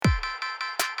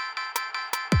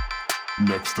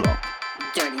Next up,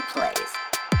 Dirty Plays.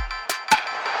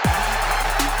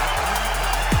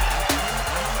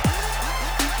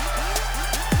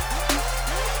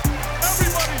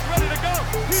 Everybody's ready to go.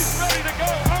 He's ready to go.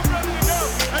 I'm ready to go.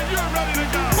 And you're ready to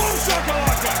go. Boom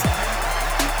shakalaka.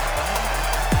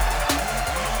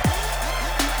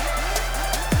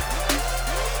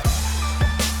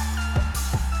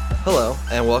 Hello,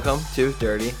 and welcome to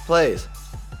Dirty Plays.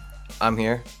 I'm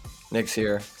here, Nick's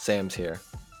here, Sam's here,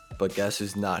 but guess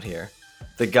who's not here?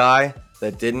 The guy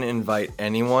that didn't invite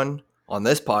anyone on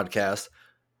this podcast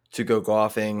to go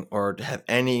golfing or to have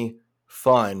any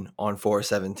fun on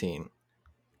 4/17.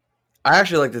 I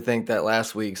actually like to think that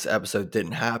last week's episode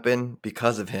didn't happen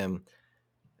because of him,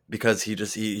 because he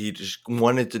just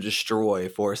wanted to destroy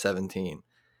 4/17,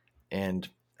 and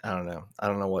I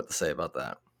don't know what to say about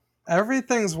that.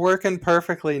 Everything's working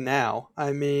perfectly now.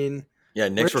 I mean, Yeah,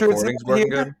 Nick's Richard's recording's in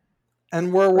working here, good.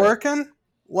 and we're working.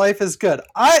 Life is good.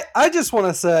 I just want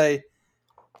to say,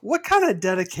 what kind of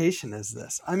dedication is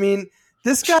this? I mean,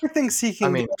 this guy thinks he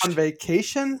can go on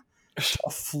vacation to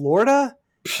Florida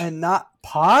and not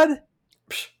pod?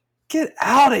 Get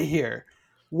out of here.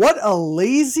 What a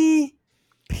lazy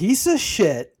piece of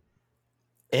shit.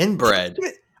 Inbred.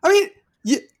 I mean,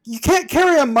 you can't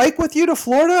carry a mic with you to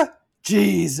Florida?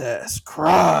 Jesus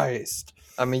Christ.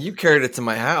 I mean, you carried it to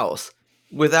my house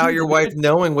without your wife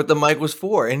knowing what the mic was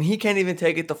for, and he can't even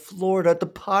take it to Florida to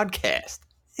podcast.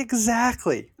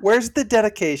 Exactly. Where's the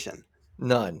dedication?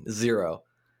 None. Zero.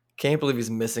 Can't believe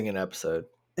he's missing an episode.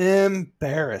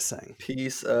 Embarrassing.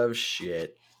 Piece of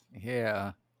shit.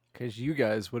 Yeah, because you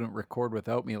guys wouldn't record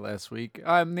without me last week.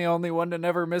 I'm the only one to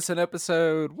never miss an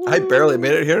episode. Woo! I barely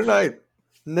made it here tonight.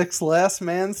 Nick's last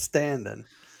man standing.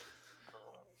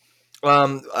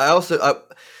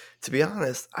 To be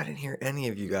honest, I didn't hear any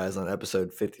of you guys on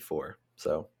episode 54.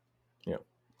 So,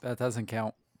 That doesn't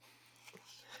count.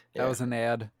 Yeah. That was an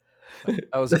ad.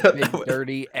 That was a big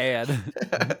dirty ad.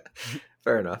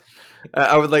 Fair enough.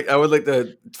 I would like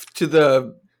to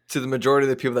the majority of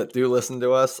the people that do listen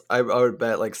to us, I would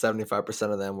bet like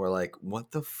 75% of them were like,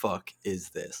 "What the fuck is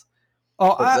this?"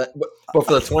 Oh, But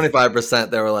for the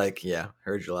 25%, they were like, "Yeah,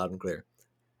 heard you loud and clear."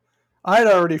 I'd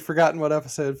already forgotten what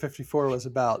episode 54 was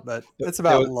about, but it's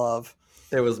about love.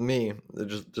 It was me,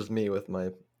 just me with my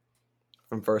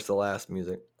from first to last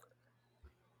music.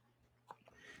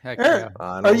 Heck Eric, yeah.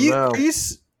 I don't know.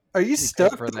 Are you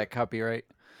stoked for that copyright?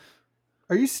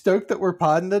 Are you stoked that we're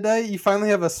podding today? You finally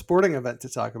have a sporting event to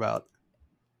talk about.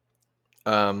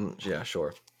 Yeah,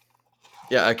 sure.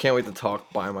 Yeah, I can't wait to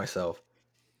talk by myself.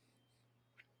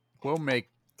 We'll make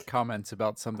comments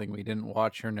about something we didn't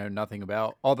watch or know nothing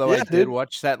about. Although Yeah, I did dude.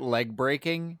 watch that leg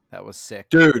breaking. That was sick.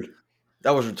 Dude,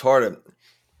 that was retarded.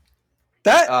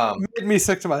 That made me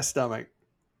sick to my stomach.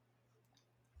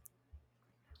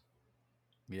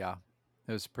 Yeah,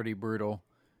 it was pretty brutal.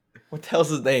 What the hell's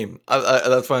his name?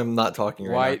 That's why I'm not talking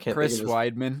right now. I can't Chris think of his...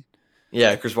 Weidman.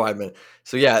 Yeah, Chris Weidman.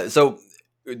 So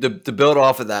to build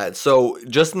off of that, so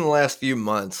just in the last few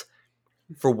months,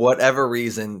 for whatever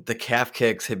reason, the calf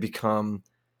kicks have become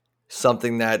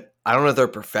something that I don't know if they're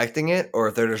perfecting it or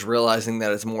if they're just realizing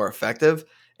that it's more effective.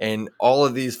 And all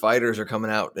of these fighters are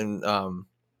coming out and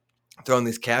throwing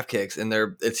these calf kicks, and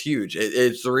it's huge.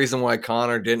 It's the reason why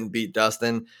Conor didn't beat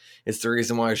Dustin. It's the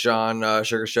reason why Sean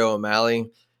Sugar Show O'Malley,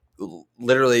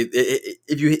 literally,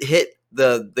 if you hit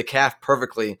the calf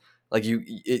perfectly, like you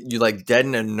like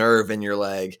deaden a nerve in your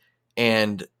leg,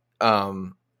 and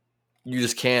you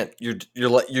just can't.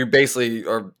 You're basically,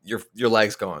 or your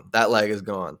leg's gone. That leg is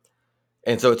gone.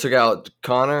 And so it took out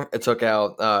Conor. It took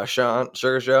out Sean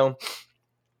Sugar Show.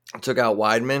 It took out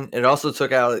Weidman. It also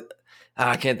took out,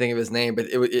 I can't think of his name, but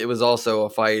it was also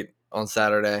a fight on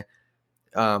Saturday.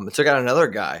 It took out another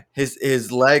guy.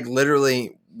 His leg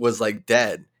literally was like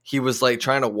dead. He was like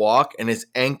trying to walk, and his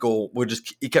ankle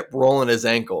he kept rolling his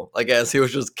ankle, like as he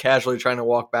was just casually trying to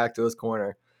walk back to his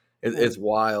corner. It's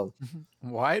wild.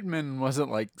 Weidman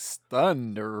wasn't like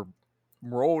stunned or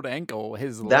rolled ankle.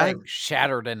 His leg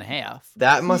shattered in half.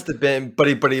 That must have been, but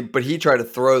he tried to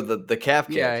throw the calf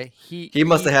kick. Yeah, he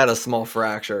must have had a small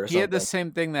fracture or something. He had the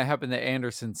same thing that happened to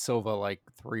Anderson Silva like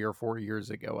 3 or 4 years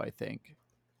ago, I think.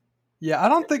 Yeah, I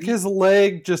don't think his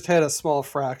leg just had a small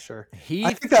fracture.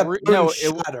 I think that bone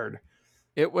shattered.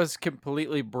 It was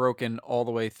completely broken all the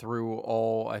way through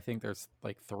I think there's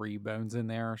like 3 bones in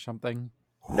there or something.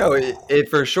 No, it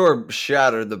for sure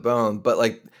shattered the bone, but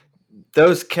like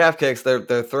those calf kicks,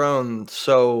 they're thrown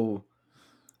so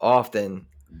often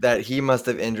that he must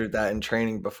have injured that in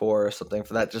training before or something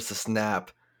for that just to snap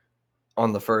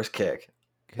on the first kick.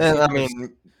 And I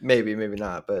mean, maybe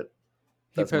not, but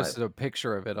He posted a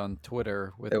picture of it on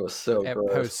Twitter with it was so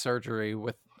gross. Post surgery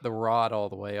with the rod all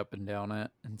the way up and down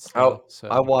it and stuff.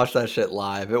 I watched that shit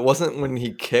live. It wasn't when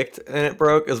he kicked and it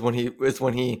broke. It's when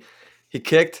he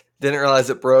kicked, didn't realize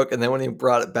it broke, and then when he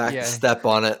brought it back to step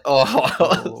on it.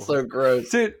 Oh, so gross.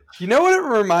 Dude, you know what it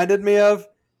reminded me of?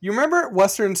 You remember at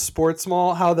Western Sports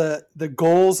Mall how the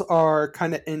goals are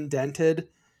kind of indented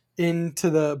into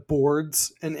the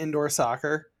boards in indoor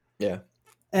soccer? Yeah.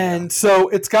 And so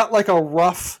it's got like a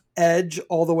rough edge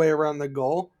all the way around the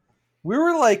goal. We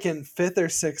were like in 5th or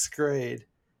 6th grade,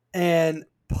 and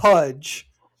Pudge,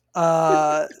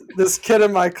 this kid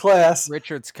in my class.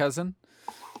 Richard's cousin?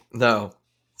 No.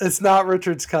 It's not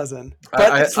Richard's cousin,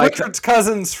 but it's Richard's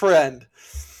cousin's friend.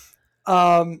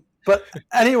 But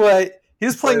anyway, he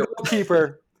was playing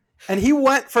goalkeeper, and he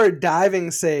went for a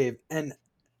diving save and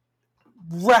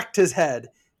wrecked his head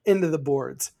into the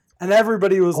boards. And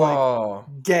everybody was like,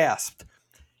 gasped.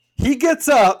 He gets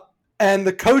up, and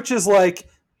the coach is like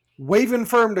waving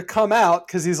for him to come out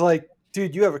because he's like,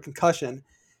 dude, you have a concussion.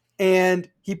 And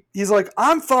he's like,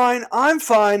 I'm fine.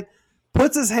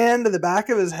 Puts his hand to the back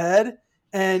of his head,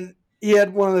 and he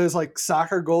had one of those like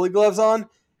soccer goalie gloves on.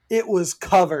 It was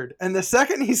covered. And the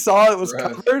second he saw it was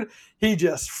covered, he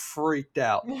just freaked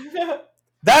out.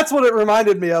 That's what it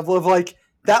reminded me of like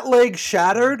that leg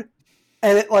shattered,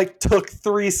 and it like took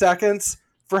 3 seconds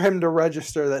for him to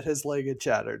register that his leg had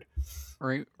shattered.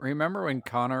 Remember when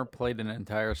Connor played an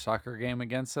entire soccer game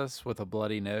against us with a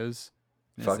bloody nose?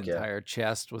 His entire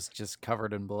chest was just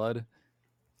covered in blood.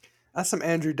 That's some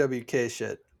Andrew WK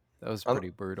shit. That was pretty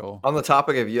brutal. On the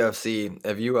topic of UFC,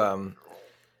 have you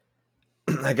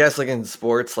I guess like in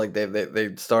sports, like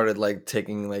they started like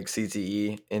taking like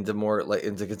CTE into more like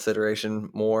into consideration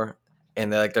more,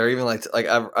 and they're even like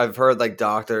I've heard like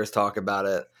doctors talk about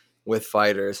it with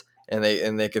fighters, and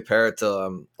they compare it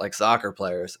to like soccer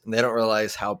players, and they don't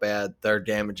realize how bad they're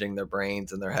damaging their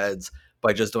brains and their heads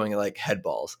by just doing like head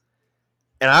balls.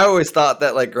 And I always thought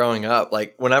that, like, growing up,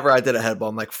 like, whenever I did a head ball,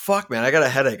 I'm like, fuck, man, I got a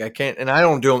headache. I can't, and I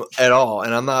don't do them at all.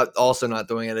 And I'm not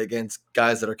doing it against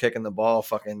guys that are kicking the ball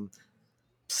fucking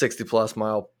 60 plus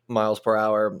miles per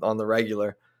hour on the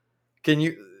regular. Can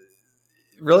you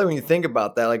really, when you think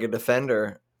about that, like a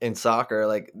defender in soccer,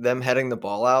 like them heading the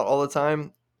ball out all the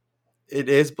time, it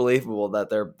is believable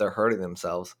that they're hurting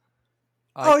themselves.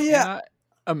 I cannot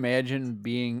imagine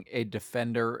being a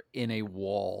defender in a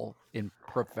wall in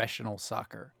professional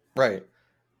soccer. Right.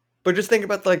 But just think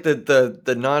about like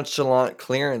the nonchalant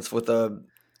clearance with a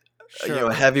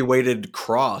heavy weighted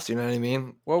cross, you know what I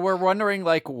mean? Well, we're wondering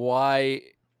like why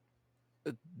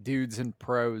dudes and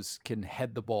pros can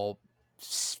head the ball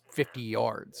 50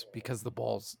 yards because the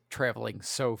ball's traveling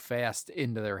so fast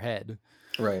into their head.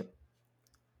 Right.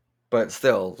 But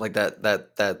still, like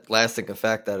that lasting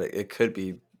effect that it could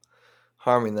be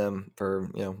harming them for,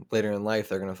 later in life,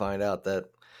 they're going to find out that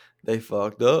they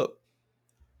fucked up.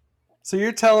 So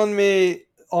you're telling me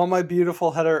all my beautiful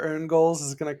header own goals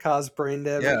is going to cause brain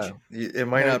damage? Yeah, it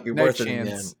might not be worth it in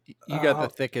the end. You got the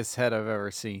thickest head I've ever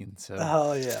seen. So.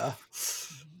 Oh, yeah.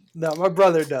 No, my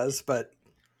brother does, but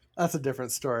that's a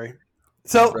different story.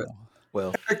 So,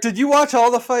 Eric, did you watch all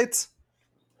the fights?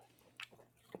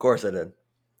 Of course I did.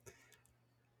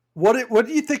 What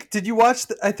do you think? Did you watch?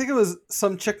 I think it was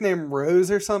some chick named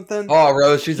Rose or something. Oh,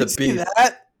 Rose, she's a beast.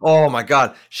 Oh my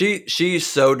god, she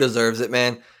so deserves it,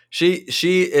 man. She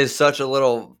is such a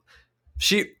little.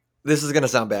 This is gonna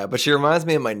sound bad, but she reminds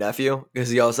me of my nephew because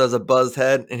he also has a buzzed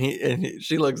head, and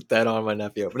she looks dead on my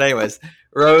nephew. But anyways,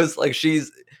 Rose, like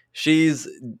she's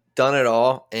done it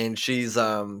all, and she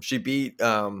beat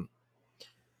oh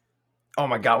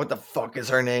my god, what the fuck is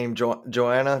her name?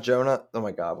 Jonah? Oh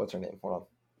my god, what's her name? Hold on.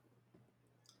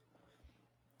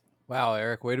 Wow,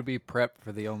 Eric, way to be prepped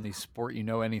for the only sport you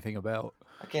know anything about.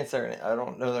 I can't say her name. I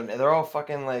don't know their name. They're all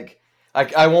fucking like...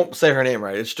 I won't say her name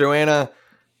right. It's Joanna.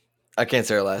 I can't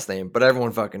say her last name, but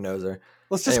everyone fucking knows her.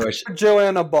 Let's just call her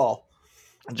Joanna Ball.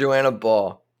 Joanna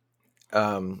Ball.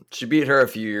 She beat her a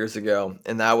few years ago,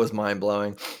 and that was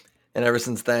mind-blowing. And ever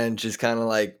since then, she's kind of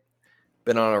like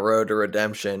been on a road to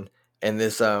redemption. And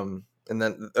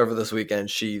then over this weekend,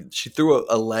 she threw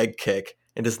a leg kick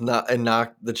and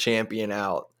knocked the champion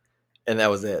out. And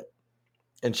that was it.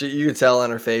 And you could tell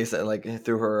on her face and like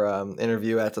through her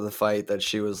interview after the fight that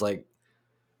she was like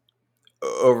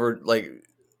over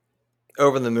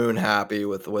the moon happy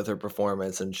with her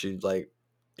performance, and she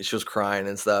was crying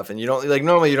and stuff. And you don't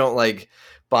normally you don't like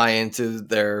buy into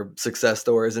their success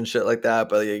stories and shit like that,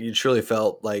 but you truly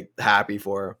felt like happy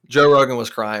for her. Joe Rogan was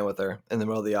crying with her in the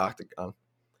middle of the octagon.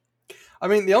 I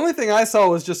mean, the only thing I saw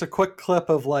was just a quick clip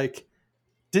of like,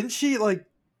 didn't she like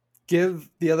give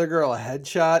the other girl a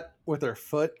headshot with her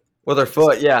foot. With her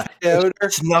foot, yeah. KO'd her.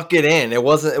 Snuck it in. It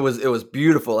was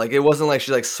beautiful. Like, it wasn't like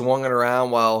she like swung it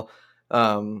around while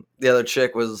the other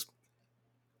chick was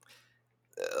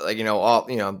like,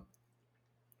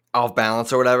 off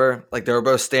balance or whatever. Like, they were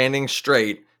both standing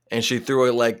straight, and she threw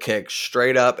a leg kick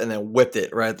straight up and then whipped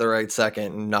it right at the right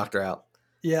second and knocked her out.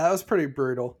 Yeah, that was pretty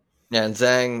brutal. Yeah, and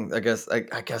Zhang, I guess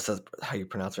that's how you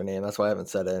pronounce her name. That's why I haven't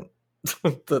said it.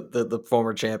 the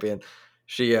former champion.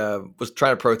 She was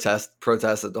trying to protest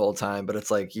it the whole time, but it's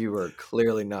like, you were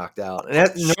clearly knocked out. And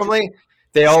normally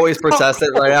they always protest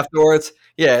it right afterwards.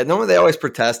 Yeah, normally they always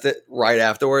protest it right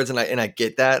afterwards, and I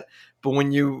get that. But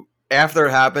when after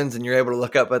it happens and you're able to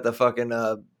look up at the fucking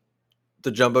the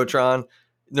Jumbotron,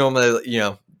 normally,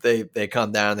 they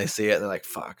come down, they see it, and they're like,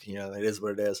 fuck, it is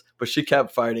what it is. But she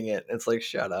kept fighting it. It's like,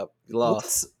 shut up. You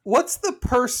lost. What's the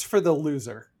purse for the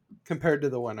loser compared to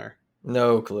the winner?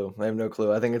 No clue. I have no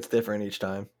clue. I think it's different each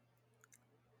time.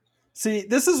 See,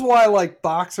 this is why like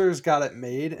boxers got it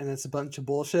made, and it's a bunch of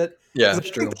bullshit. Yeah, I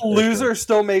it's true. think the loser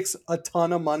still makes a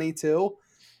ton of money too.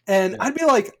 And I'd be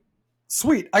like,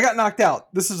 sweet, I got knocked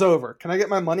out. This is over. Can I get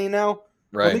my money now?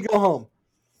 Right. Let me go home.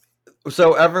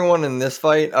 So everyone in this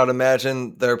fight, I'd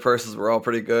imagine their purses were all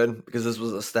pretty good because this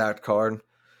was a stacked card.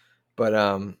 But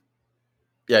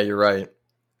yeah, you're right.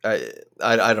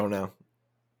 I don't know.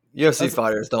 UFC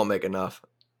fighters don't make enough.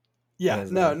 Yeah,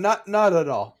 no, not at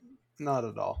all. Not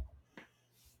at all.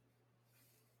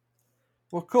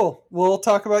 Well, cool. We'll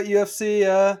talk about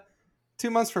UFC 2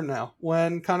 months from now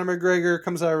when Conor McGregor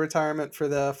comes out of retirement for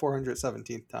the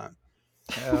 417th time.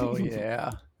 Oh,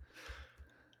 yeah.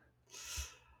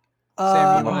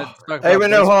 Hey, wait,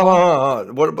 no, hold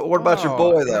on. What about your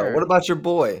boy, though? What about your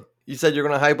boy? You said you're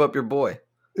going to hype up your boy.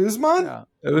 Usman? Yeah.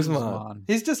 Usman.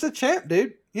 He's just a champ,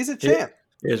 dude. He's a champ.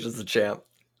 He's just a champ.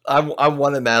 I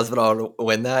wanted Masvidal to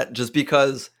win that just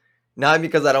because, not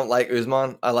because I don't like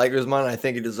Usman. I like Usman. I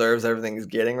think he deserves everything he's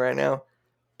getting right now.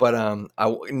 But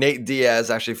Nate Diaz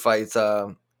actually fights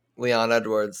Leon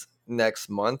Edwards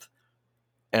next month,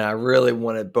 and I really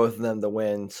wanted both of them to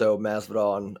win. So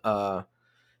Masvidal and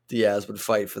Diaz would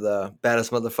fight for the baddest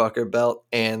motherfucker belt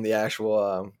and the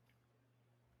actual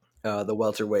the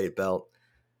welterweight belt.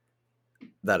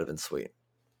 That'd have been sweet.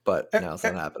 But now it's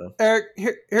not happening. Eric,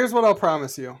 here's what I'll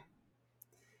promise you.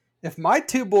 If my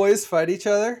two boys fight each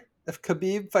other, if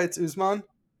Khabib fights Usman,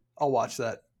 I'll watch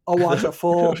that. I'll watch a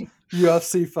full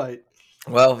UFC fight.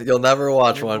 Well, you'll never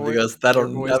watch one because that'll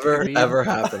never, ever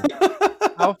happen.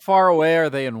 How far away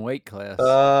are they in weight class?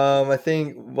 I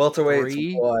think welterweight's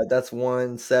what? That's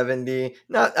 170.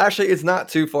 Not actually, it's not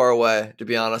too far away, to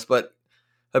be honest, but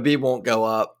Khabib won't go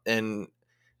up and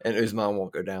Usman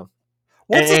won't go down.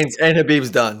 And Habib's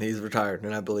done. He's retired,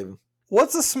 and I believe him.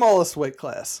 What's the smallest weight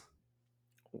class?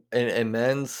 In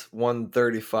men's,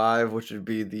 135, which would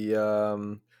be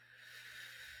the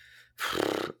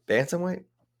bantamweight?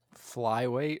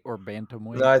 Flyweight or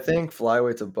bantamweight? No, I think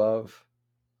flyweight's above.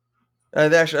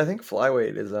 Actually, I think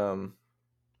flyweight is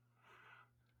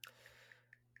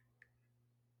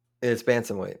it's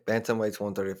bantamweight. Bantamweight's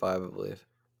 135, I believe.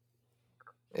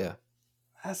 Yeah.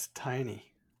 That's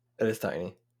tiny. It is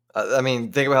tiny. I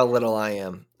mean, think about how little I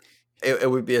am. It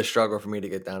would be a struggle for me to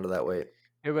get down to that weight.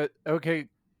 Yeah, but okay,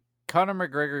 Conor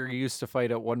McGregor used to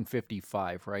fight at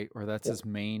 155, right? Or that's his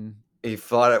main. He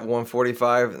fought at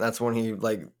 145, and that's when he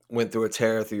went through a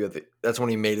tear that's when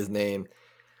he made his name.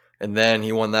 And then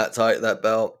he won that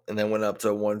belt, and then went up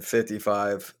to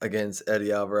 155 against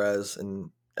Eddie Alvarez and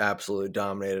absolutely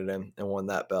dominated him and won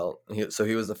that belt. So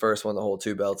he was the first one to hold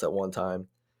two belts at one time.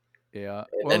 Yeah,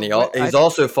 and he's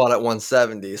also fought at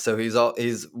 170. So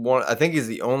he's one. I think he's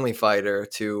the only fighter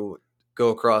to go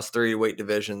across 3 weight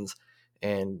divisions,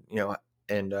 and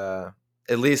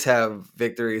at least have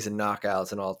victories and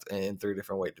knockouts in 3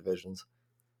 different weight divisions.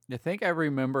 I think I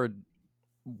remembered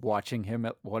watching him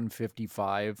at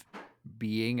 155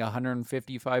 being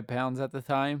 155 pounds at the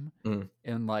time,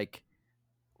 and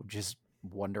just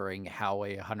wondering how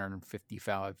a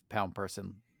 155-pound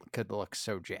person could look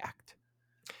so jacked.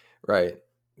 Right.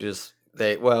 Just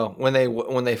when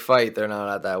they fight, they're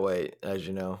not at that weight, as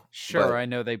you know. Sure, but I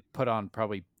know they put on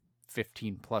probably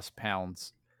 15 plus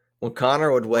pounds. When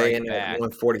Conor would weigh in at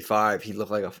 145, he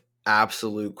looked like an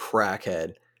absolute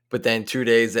crackhead. But then 2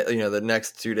 days, the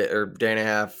next 2 days or day and a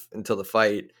half until the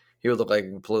fight, he would look like a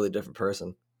completely different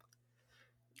person.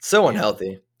 So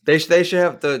unhealthy. They should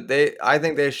have I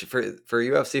think they should for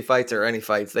UFC fights or any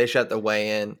fights, they should have to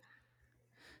weigh in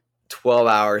 12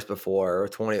 hours before or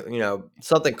 20,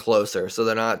 something closer, so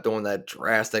they're not doing that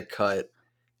drastic cut.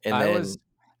 And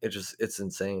it's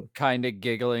insane. Kind of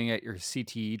giggling at your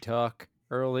CTE talk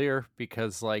earlier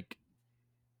because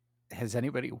has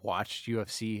anybody watched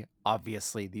UFC?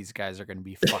 Obviously, these guys are going to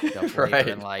be fucked up later Right,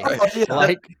 in life. right.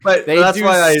 Like, But they that's do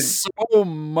why so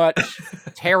much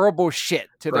terrible shit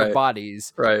to their Right.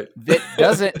 bodies right, that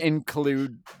doesn't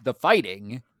include the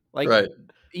fighting. Like, right,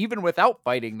 even without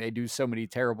fighting, they do so many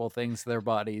terrible things to their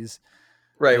bodies.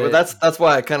 right. Well, that- that's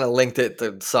why I kind of linked it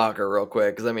to soccer real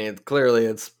quick, because I mean, clearly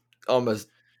it's almost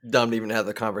dumb to even have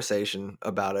the conversation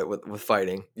about it with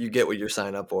fighting. You get what you're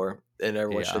signed up for, and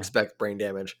everyone should Yeah. expect brain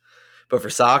damage. But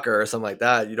for soccer or something like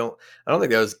that, you don't. I don't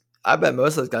think those. I bet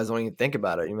most of those guys don't even think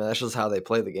about it. That's just how they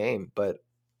play the game. But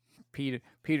Peter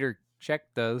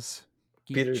Check does.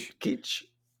 Peter Keach.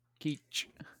 Keach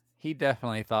He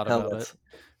definitely thought about helmets. it.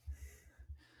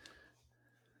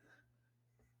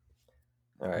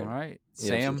 All right. All right. UFC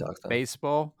Sam, talk time.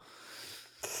 baseball.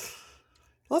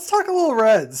 Let's talk a little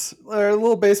Reds or a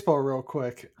little baseball real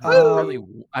quick. I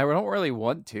don't really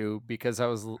want to, because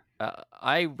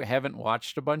I haven't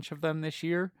watched a bunch of them this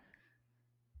year.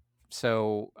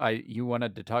 So you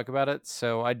wanted to talk about it,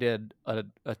 so I did a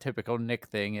typical Nick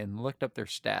thing and looked up their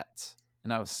stats,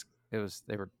 and I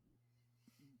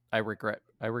regret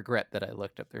that I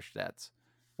looked up their stats.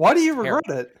 Why do you regret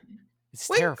it? It's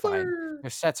terrifying. Their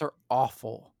stats are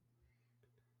awful.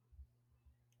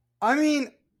 I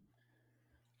mean,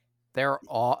 their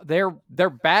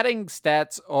batting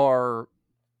stats are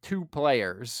 2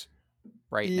 players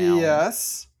right now.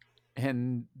 Yes.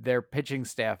 And their pitching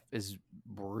staff is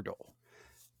brutal.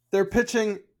 Their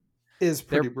pitching is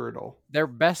pretty brutal. Their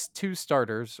best 2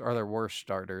 starters are their worst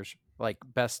starters. Like,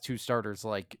 best 2 starters,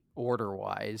 like,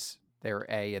 order-wise. They're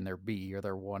A and they're B, or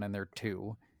they're 1 and they're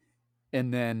 2.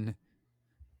 And then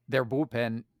their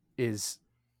bullpen is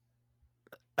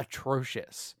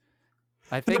atrocious.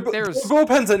 I think their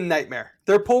bullpen's a nightmare.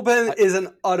 Their bullpen is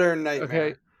an utter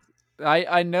nightmare. Okay.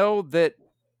 I know that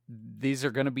these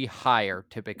are going to be higher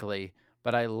typically,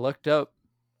 but I looked up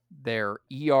their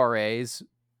ERAs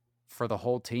for the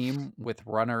whole team with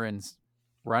runners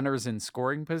in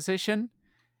scoring position,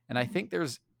 and I think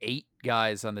there's 8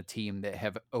 guys on the team that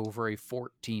have over a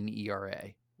 14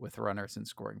 ERA with runners in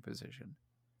scoring position.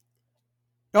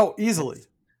 Oh, easily.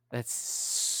 That's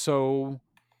so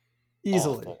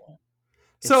easily. Awful.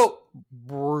 So it's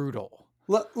brutal.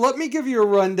 Let me give you a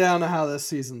rundown of how this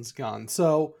season's gone.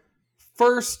 So,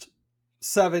 first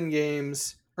 7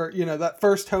 games, or that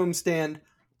first homestand,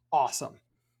 awesome,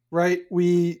 right?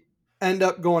 We end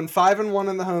up going 5-1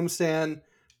 in the homestand.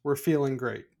 We're feeling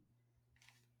great.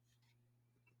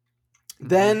 Mm-hmm.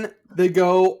 Then they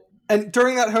go, and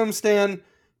during that homestand,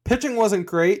 pitching wasn't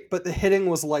great, but the hitting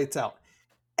was lights out.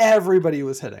 Everybody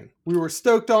was hitting. We were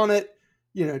stoked on it.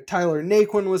 Tyler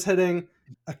Naquin was hitting.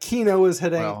 Aquino was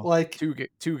hitting. Well, like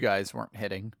two guys weren't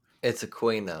hitting. It's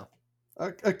Aquino.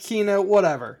 Aquino,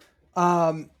 whatever.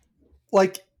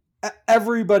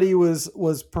 Everybody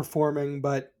was performing,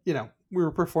 but we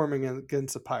were performing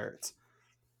against the Pirates.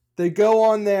 They go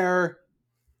on their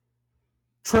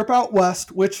trip out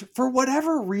west, which for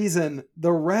whatever reason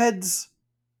the Reds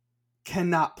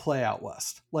cannot play out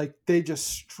west. Like, they just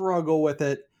struggle with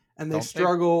it, and they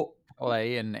struggle. They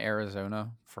play in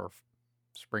Arizona for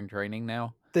spring training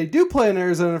now. They do play in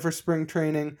Arizona for spring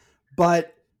training,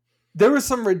 but there was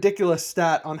some ridiculous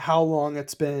stat on how long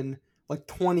it's been, like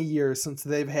 20 years since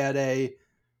they've had a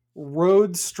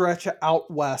road stretch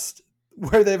out west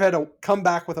where they've had to come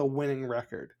back with a winning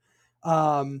record.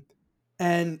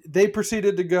 And they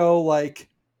proceeded to go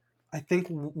I think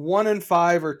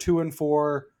 1-5 or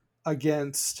 2-4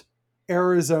 against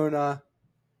Arizona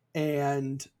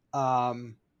and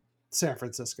San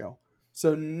Francisco.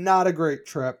 So not a great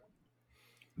trip.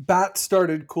 Bat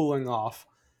started cooling off.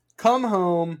 Come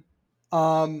home,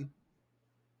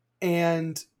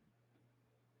 and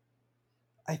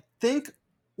I think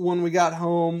when we got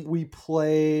home, we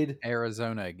played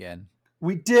Arizona again.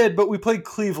 We did, but we played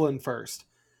Cleveland first.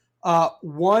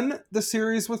 Won the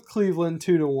series with Cleveland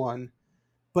 2-1,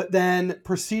 but then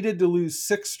proceeded to lose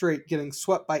 6 straight, getting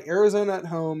swept by Arizona at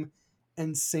home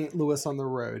and St. Louis on the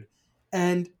road.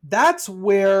 And that's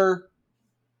where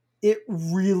it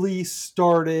really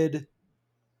started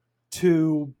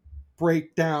to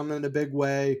break down in a big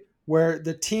way, where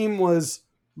the team was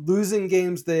losing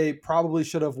games they probably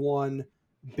should have won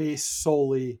based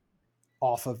solely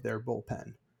off of their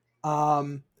bullpen.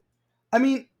 I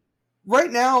mean,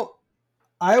 right now,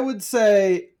 I would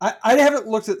say I haven't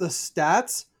looked at the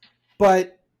stats,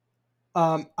 but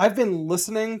I've been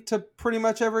listening to pretty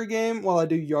much every game while I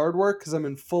do yard work because I'm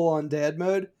in full-on dad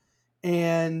mode.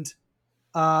 And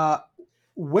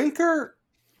Winker,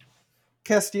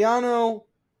 Castellano,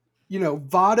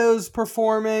 Votto's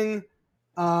performing.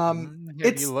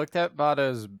 Have you looked at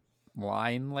Votto's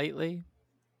line lately?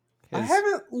 I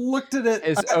haven't looked at it.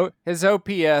 His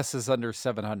OPS is under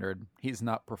 700. He's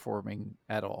not performing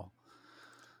at all.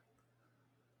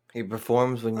 He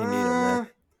performs when you need him, man.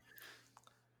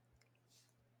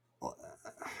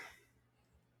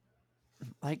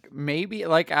 Like maybe,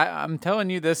 like I'm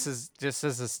telling you, this is just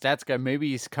as a stats guy.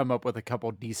 Maybe he's come up with a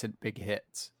couple decent big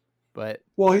hits, but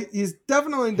he's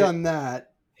definitely done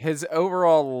that. His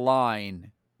overall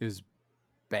line is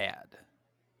bad.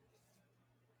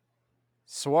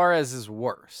 Suarez is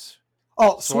worse.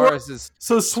 Oh, Suarez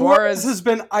has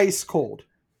been ice cold.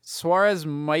 Suarez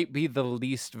might be the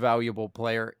least valuable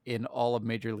player in all of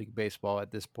Major League Baseball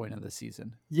at this point in the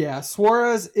season. Yeah,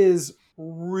 Suarez is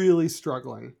really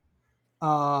struggling.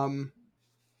 Yeah,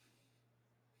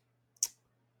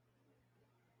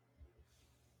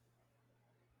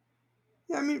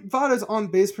 I mean, Vada's on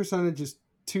base percentage is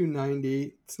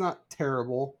 290. It's not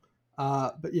terrible.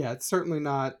 But yeah, it's certainly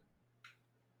not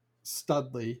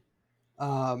Studley.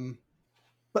 But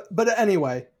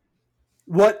anyway,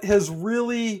 what has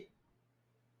really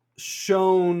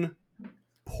shown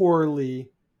poorly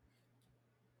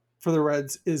for the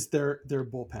Reds is their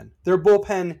bullpen. Their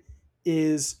bullpen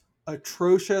is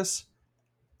atrocious,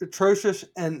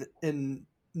 and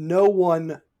no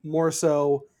one more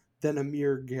so than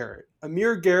Amir Garrett.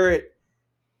 Amir Garrett,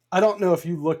 I don't know if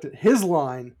you looked at his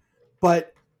line,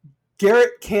 but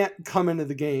Garrett can't come into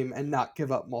the game and not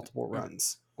give up multiple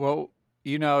runs. Well,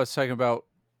 I was talking about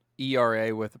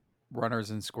ERA with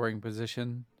runners in scoring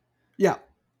position. Yeah.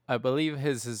 I believe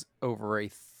his is over a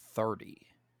 30.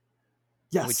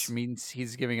 Yes. Which means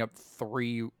he's giving up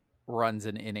 3 runs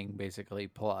an inning, basically,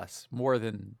 plus more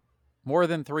than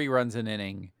 3 runs an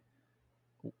inning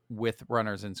with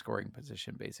runners in scoring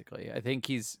position, basically. I think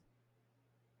he's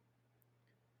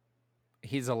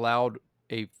allowed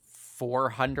a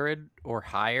 400 or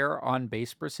higher on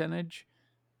base percentage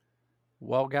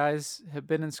while guys have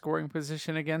been in scoring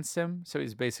position against him. So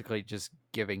he's basically just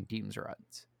giving teams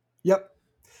runs. Yep.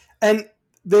 And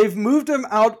they've moved him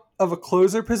out of a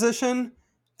closer position,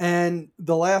 and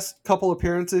the last couple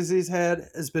appearances he's had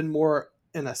has been more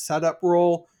in a setup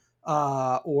role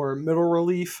or middle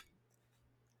relief.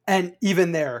 And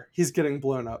even there, he's getting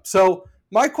blown up. So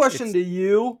my question to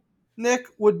you, Nick,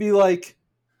 would be like,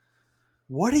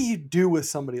 what do you do with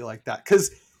somebody like that?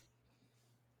 Because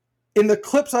in the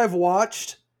clips I've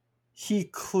watched, he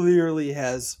clearly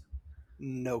has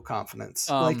no confidence.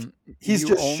 He's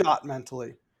just shot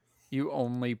mentally. You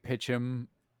only pitch him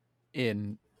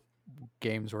in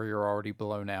games where you're already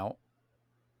blown out.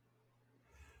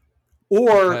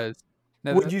 Or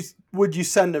would you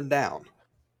send him down?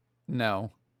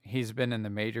 No. He's been in the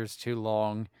majors too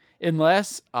long.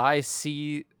 Unless I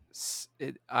see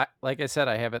it, like I said,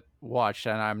 I haven't watched,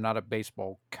 and I'm not a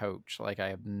baseball coach. Like, I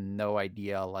have no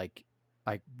idea. Like,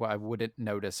 I wouldn't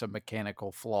notice a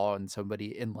mechanical flaw in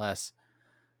somebody unless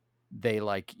they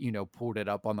pulled it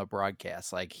up on the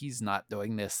broadcast. Like, he's not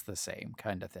doing this the same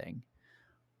kind of thing.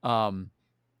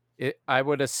 I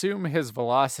would assume his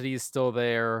velocity is still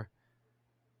there.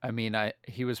 I mean,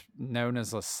 he was known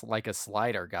as a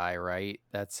slider guy, right?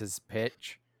 That's his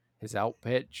pitch, his out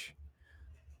pitch.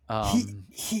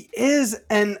 He is,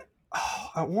 and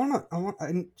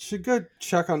I should go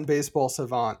check on Baseball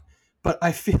Savant, but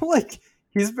I feel like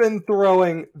he's been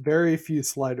throwing very few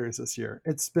sliders this year.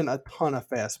 It's been a ton of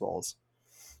fastballs.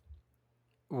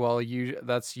 Well,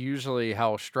 that's usually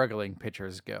how struggling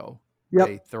pitchers go. Yep.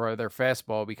 They throw their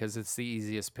fastball because it's the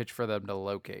easiest pitch for them to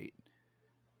locate.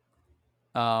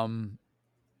 I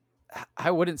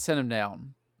wouldn't send him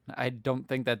down. I don't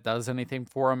think that does anything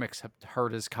for him except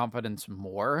hurt his confidence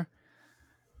more.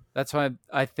 That's why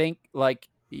I think, like,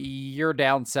 you're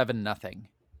down 7-0.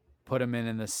 Put him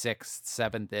in the 6th,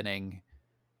 7th inning.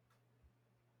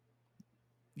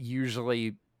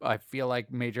 Usually, I feel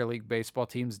like Major League Baseball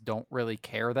teams don't really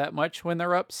care that much when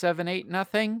they're up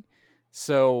 7-8-0.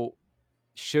 So,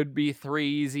 should be 3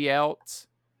 easy outs.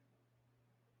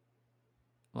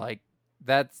 Like,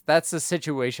 that's the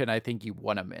situation I think you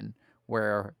want him in,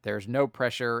 where there's no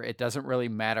pressure. It doesn't really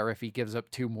matter if he gives up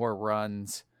 2 more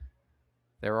runs.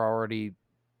 They're already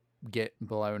getting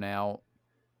blown out.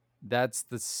 That's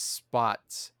the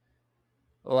spots.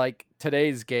 Like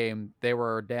today's game, they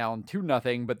were down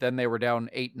 2-0, but then they were down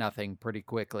 8-0 pretty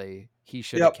quickly. He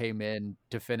should have came in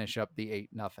to finish up the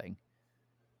 8-0.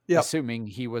 Assuming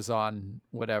he was on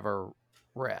whatever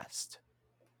rest.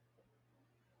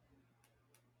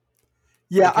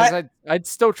 Yeah, because I'd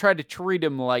still try to treat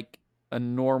him like a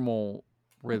normal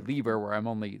reliever, where I'm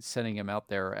only sending him out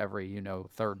there every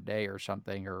 3rd day or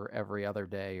something, or every other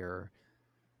day, or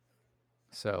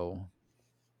so.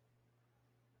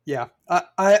 Yeah,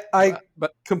 I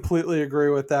completely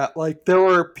agree with that. Like, there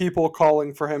were people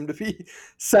calling for him to be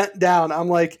sent down. I'm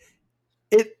like,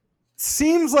 it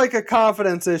seems like a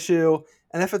confidence issue,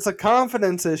 and if it's a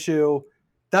confidence issue,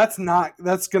 that's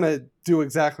gonna do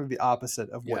exactly the opposite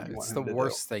of what you want him to do. It's the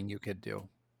worst thing you could do.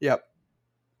 Yep.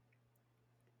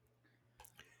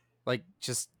 Like,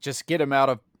 just get him out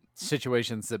of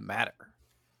situations that matter.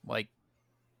 Like,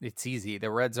 it's easy.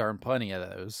 The Reds are in plenty of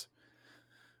those.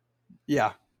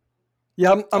 Yeah.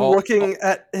 Yeah, I'm looking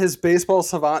at his Baseball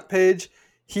Savant page.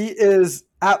 He is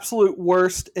absolute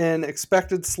worst in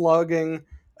expected slugging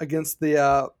against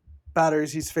the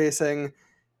batters he's facing,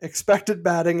 expected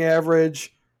batting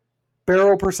average,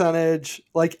 barrel percentage,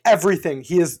 like everything.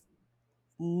 He is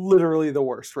literally the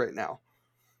worst right now.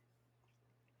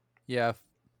 Yeah, if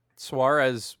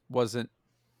Suarez wasn't,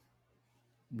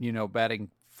 batting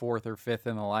 4th or 5th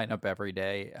in the lineup every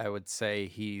day, I would say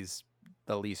he's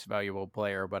the least valuable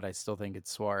player, but I still think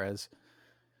it's Suarez.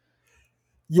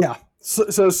 Yeah.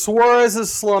 So Suarez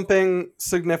is slumping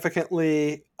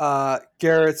significantly.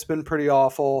 Garrett's been pretty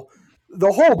awful.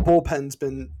 The whole bullpen's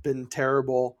been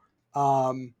terrible.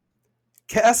 Not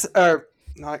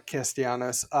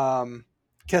Castellanos.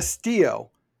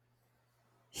 Castillo.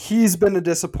 He's been a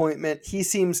disappointment. He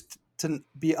seems to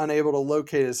be unable to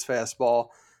locate his fastball.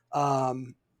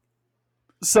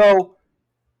 So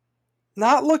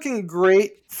not looking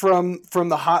great from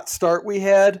the hot start we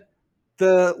had.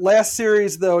 The last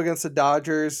series, though, against the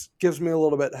Dodgers gives me a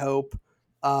little bit of hope.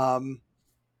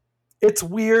 It's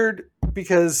weird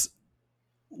because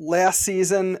last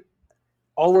season,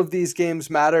 all of these games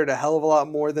mattered a hell of a lot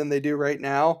more than they do right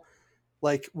now.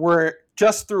 Like, we're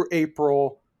just through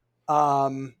April.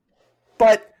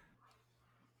 But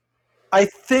I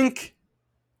think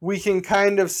we can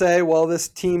kind of say, well, this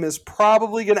team is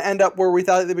probably going to end up where we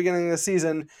thought at the beginning of the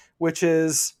season, which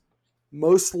is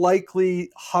most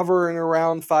likely hovering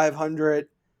around 500,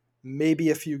 maybe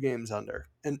a few games under,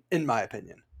 in my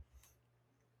opinion.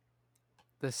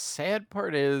 The sad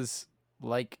part is,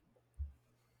 like,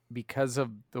 because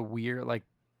of the weird, like,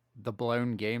 the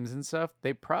blown games and stuff,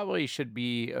 they probably should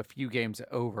be a few games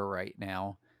over right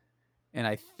now. And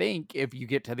I think if you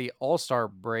get to the All-Star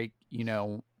break,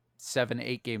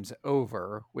 7-8 games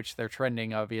over, which they're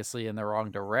trending obviously in the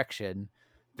wrong direction,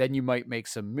 then you might make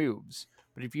some moves.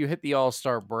 But if you hit the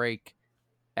All-Star break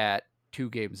at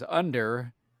 2 games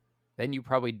under, then you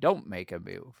probably don't make a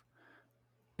move.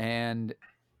 And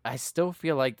I still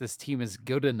feel like this team is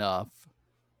good enough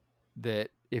that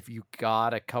if you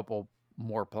got a couple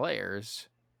more players,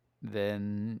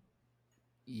 then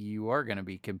you are going to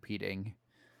be competing.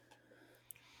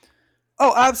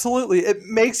 Oh, absolutely. It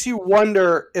makes you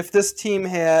wonder if this team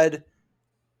had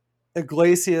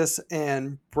Iglesias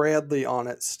and Bradley on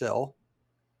it still.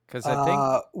 Because I think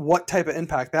what type of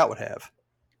impact that would have.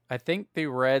 I think the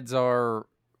Reds are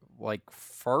like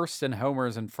first in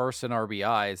homers and first in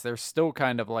RBIs. They're still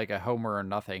kind of like a homer or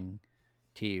nothing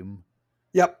team.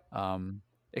 Yep.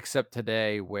 Except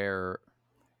today, where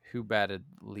who batted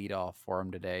leadoff for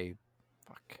him today?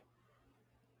 Fuck.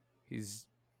 He's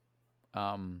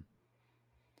not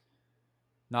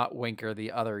Winker,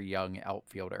 the other young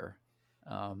outfielder.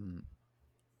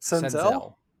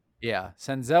 Senzel? Yeah,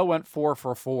 Senzel went 4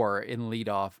 for 4 in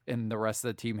leadoff, and the rest of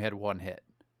the team had 1 hit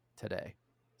today.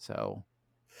 So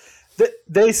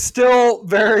they still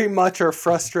very much are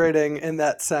frustrating in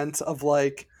that sense of,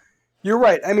 like, you're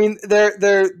right. I mean, they're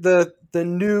the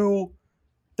new,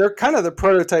 they're kind of the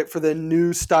prototype for the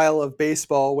new style of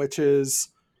baseball, which is,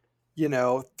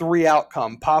 3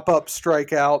 outcome: pop up,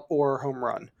 strikeout, or home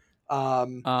run.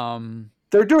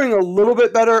 They're doing a little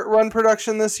bit better at run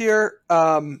production this year,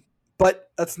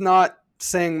 but that's not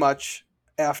saying much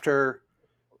after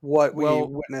what we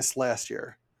witnessed last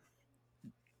year.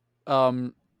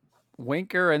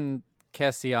 Winker and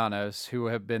Castellanos, who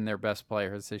have been their best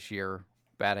players this year,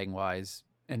 batting wise,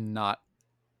 and not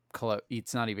close.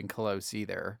 It's not even close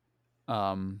either.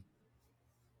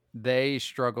 They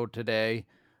struggled today,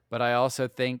 but I also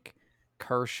think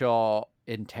Kershaw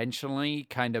intentionally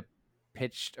kind of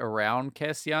pitched around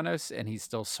Castellanos, and he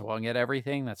still swung at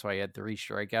everything. That's why he had 3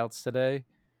 strikeouts today.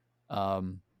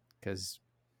 Because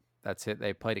that's it.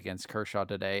 They played against Kershaw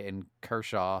today, and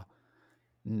Kershaw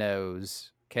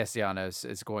knows Castellanos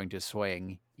is going to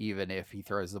swing, even if he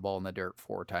throws the ball in the dirt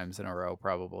 4 times in a row,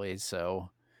 probably.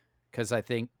 So, because I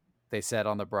think they said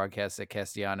on the broadcast that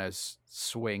Castellanos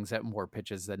swings at more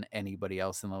pitches than anybody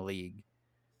else in the league.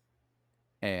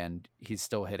 And he's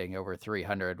still hitting over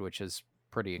 300, which is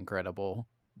pretty incredible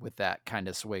with that kind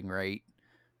of swing rate.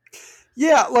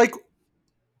 Yeah, like,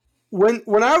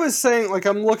 when I was saying, like,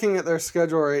 I'm looking at their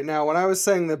schedule right now, when I was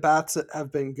saying the bats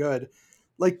have been good,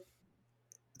 like,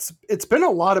 it's been a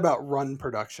lot about run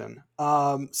production.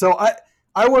 So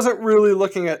I wasn't really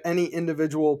looking at any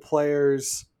individual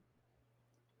players'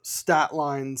 stat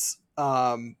lines,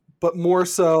 but more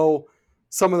so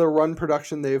some of the run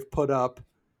production they've put up.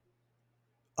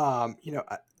 I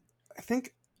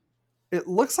think it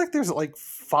looks like there's like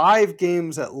 5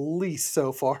 games at least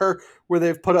so far where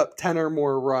they've put up 10 or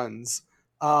more runs.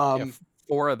 4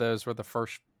 of those were the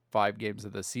first 5 games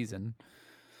of the season.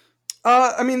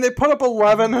 They put up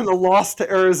 11 and a loss to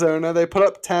Arizona. They put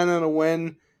up 10 and a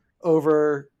win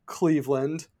over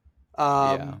Cleveland.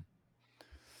 They've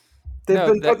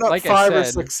been putting up 5 or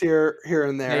 6 here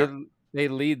and there. They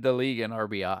lead the league in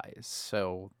RBIs,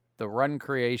 so the run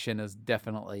creation is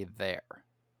definitely there.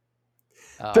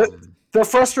 The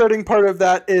frustrating part of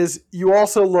that is you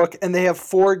also look, and they have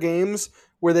 4 games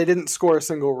where they didn't score a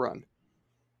single run.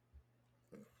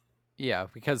 Yeah,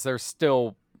 because they're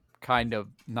still kind of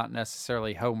not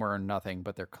necessarily homer or nothing,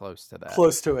 but they're close to that.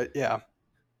 Close to it, yeah.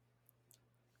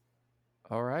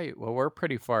 All right. Well, we're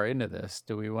pretty far into this.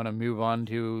 Do we want to move on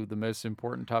to the most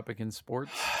important topic in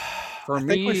sports? I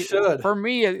think we should. For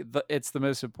me, it's the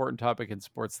most important topic in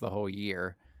sports the whole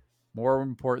year. More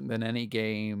important than any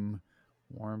game,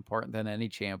 more important than any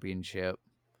championship.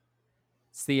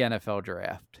 It's the NFL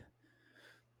draft.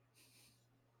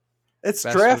 It's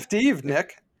draft eve,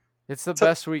 Nick. It's the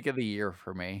best week of the year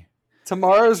for me.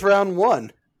 Tomorrow's round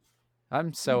 1.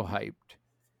 I'm so hyped.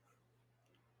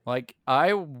 Like,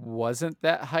 I wasn't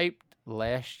that hyped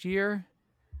last year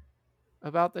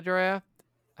about the draft.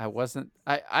 I wasn't.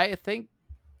 I think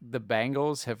the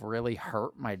Bengals have really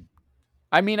hurt my...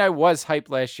 I mean, I was hyped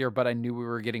last year, but I knew we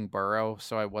were getting Burrow,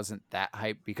 so I wasn't that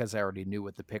hyped because I already knew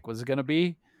what the pick was going to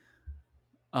be.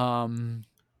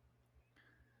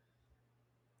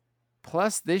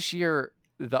 Plus, this year,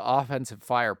 the offensive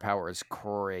firepower is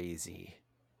crazy.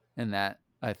 And that,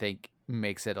 I think,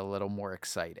 makes it a little more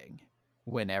exciting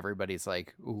when everybody's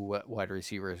like, ooh, what wide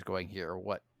receiver is going here?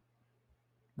 What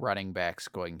running backs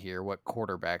going here? What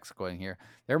quarterbacks going here?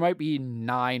 There might be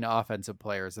 9 offensive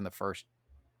players in the first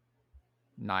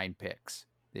 9 picks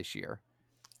this year.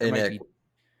 Hey, Nick,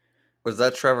 was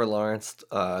that Trevor Lawrence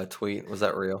tweet? Was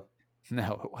that real?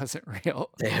 No, it wasn't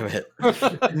real. Damn it.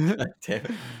 Damn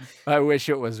it. I wish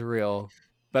it was real,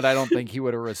 but I don't think he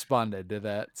would have responded to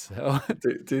that. So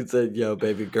Dude said, yo,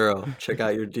 baby girl, check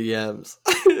out your DMs.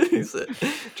 He said,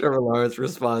 Trevor Lawrence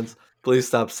responds, please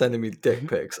stop sending me dick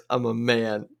pics. I'm a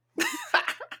man.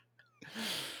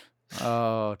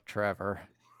 Oh, Trevor.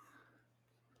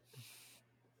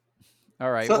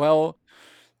 All right. Well,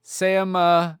 Sam,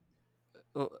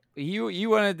 you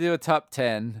want to do a top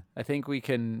 10. I think we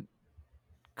can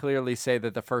clearly say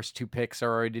that the first 2 picks are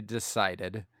already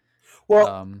decided.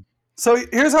 Well, so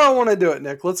here's how I want to do it,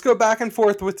 Nick. Let's go back and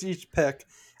forth with each pick.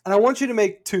 And I want you to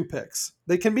make 2 picks.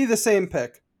 They can be the same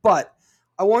pick, but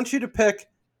I want you to pick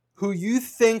who you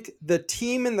think the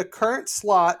team in the current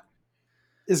slot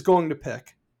is going to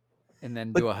pick. And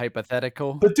then do a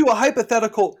hypothetical. But do a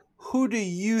hypothetical. Who do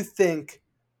you think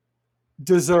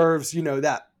deserves,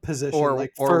 that position?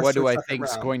 Or what do I think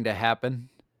is going to happen?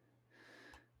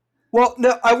 Well,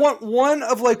 no, I want one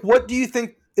of what do you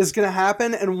think is going to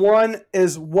happen, and one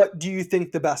is what do you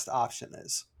think the best option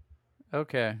is?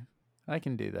 Okay, I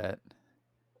can do that.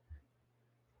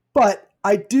 But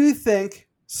I do think,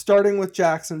 starting with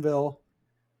Jacksonville,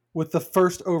 with the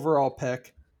first overall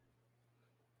pick,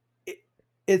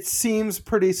 it seems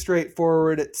pretty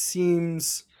straightforward. It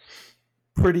seems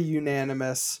pretty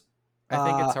unanimous. I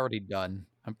think it's already done.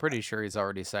 I'm pretty sure he's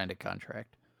already signed a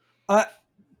contract.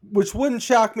 Which wouldn't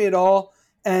shock me at all.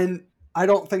 And I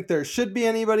don't think there should be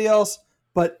anybody else,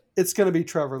 but it's going to be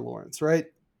Trevor Lawrence, right?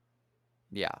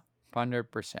 Yeah,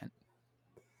 100%.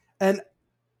 And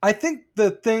I think the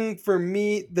thing for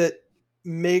me that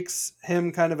makes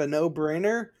him kind of a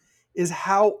no-brainer is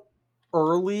how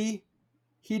early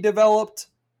he developed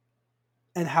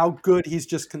and how good he's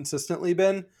just consistently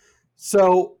been.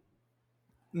 So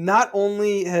not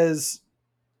only has,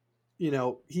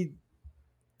 he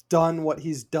done what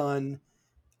he's done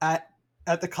at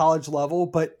the college level,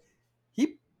 but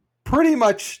he pretty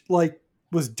much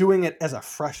was doing it as a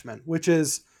freshman, which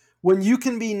is when you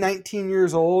can be 19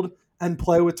 years old and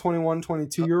play with 21,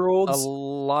 22-year-olds. A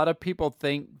lot of people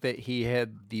think that he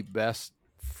had the best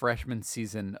freshman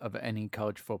season of any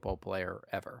college football player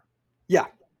ever. Yeah.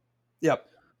 Yep.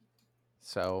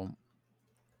 So,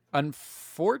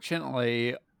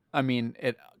 unfortunately,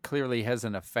 it clearly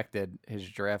hasn't affected his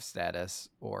draft status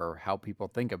or how people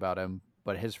think about him,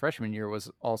 but his freshman year was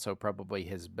also probably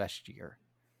his best year.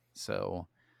 So,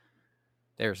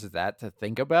 there's that to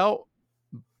think about.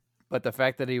 But the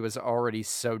fact that he was already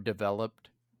so developed,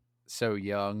 so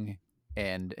young,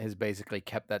 and has basically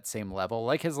kept that same level.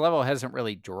 Like, his level hasn't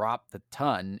really dropped a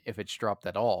ton, if it's dropped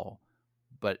at all.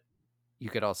 But you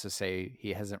could also say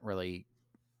he hasn't really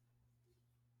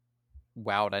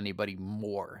wowed anybody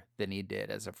more than he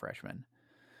did as a freshman.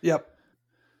 Yep.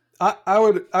 I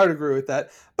would agree with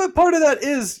that. But part of that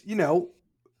is,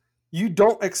 you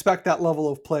don't expect that level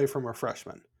of play from a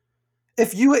freshman.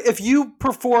 If you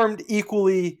performed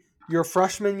equally your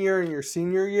freshman year and your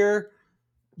senior year,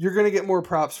 you're going to get more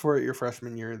props for it your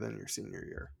freshman year than your senior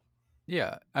year.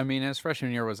 Yeah. I mean, his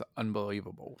freshman year was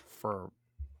unbelievable for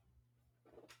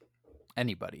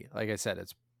anybody. Like I said,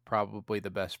 it's probably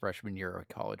the best freshman year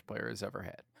a college player has ever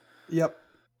had. Yep.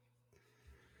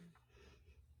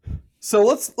 So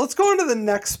let's go into the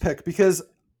next pick, because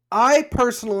I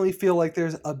personally feel like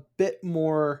there's a bit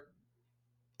more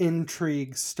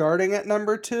intrigue starting at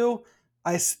number 2.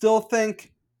 I still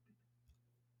think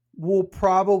we'll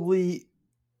probably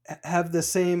have the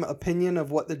same opinion of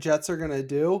what the Jets are going to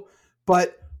do,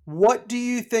 but what do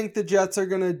you think the Jets are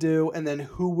going to do, and then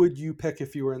who would you pick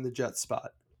if you were in the Jets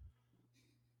spot?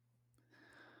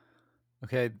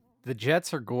 Okay, the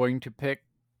Jets are going to pick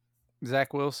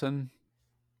Zach Wilson.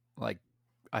 Like,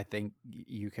 I think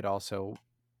you could also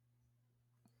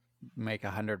make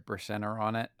 100%er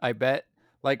on it. I bet,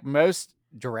 like, most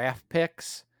draft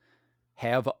picks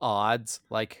have odds,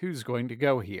 like, who's going to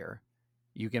go here.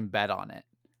 You can bet on it.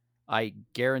 I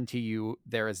guarantee you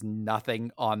there is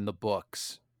nothing on the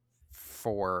books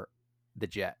for the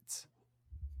Jets.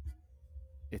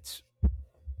 It's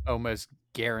almost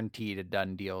guaranteed a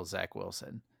done deal, Zach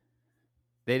Wilson.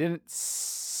 They didn't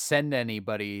send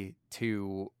anybody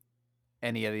to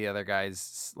any of the other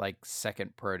guys' like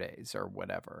second pro days or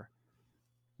whatever.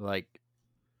 Like,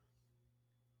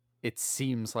 it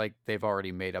seems like they've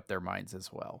already made up their minds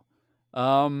as well.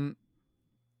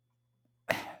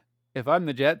 If I'm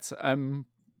the Jets, I'm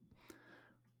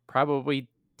probably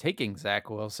taking Zach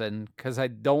Wilson, because I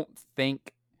don't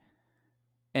think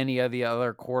any of the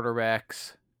other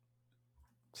quarterbacks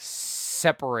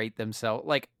separate themselves.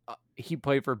 Like, he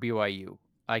played for BYU.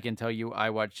 I can tell you I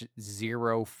watched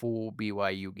 0 full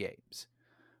BYU games,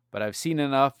 but I've seen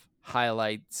enough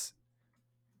highlights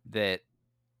that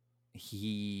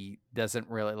he doesn't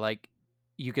really, like,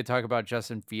 you could talk about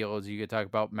Justin Fields, you could talk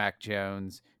about Mac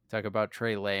Jones, talk about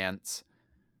Trey Lance.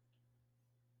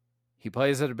 He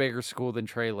plays at a bigger school than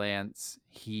Trey Lance.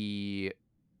 He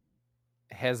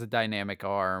has a dynamic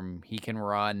arm. He can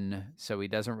run, so he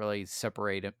doesn't really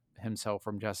separate himself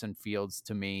from Justin Fields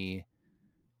to me.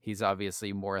 He's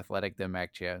obviously more athletic than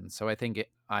Mac Jones, so I think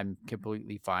I'm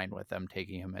completely fine with them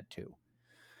taking him at 2.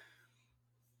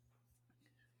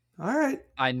 All right.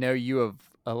 I know you have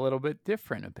a little bit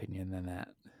different opinion than that.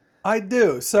 I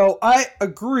do. So I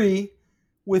agree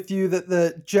with you that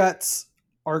the Jets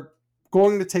are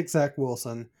going to take Zach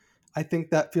Wilson. I think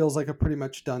that feels like a pretty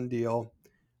much done deal.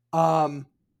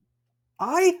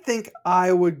 I think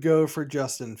I would go for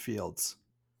Justin Fields.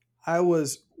 I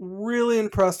was really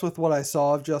impressed with what I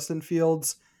saw of Justin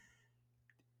Fields.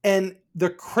 And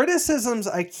the criticisms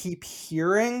I keep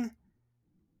hearing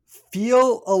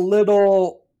feel a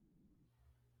little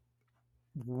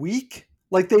weak.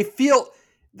 Like, they feel...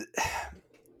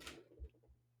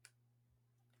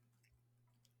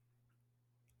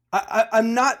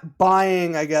 I'm not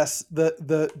buying, I guess,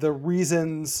 the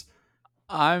reasons.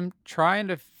 I'm trying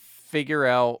to figure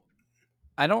out.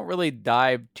 I don't really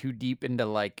dive too deep into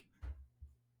like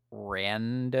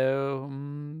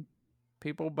random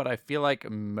people, but I feel like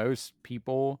most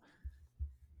people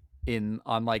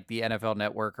on like the NFL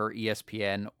Network or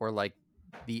ESPN or like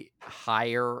the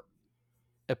higher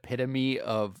epitome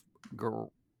of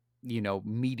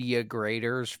media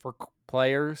graders for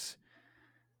players,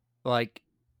 like,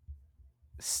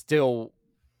 still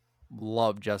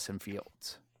love Justin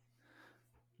Fields.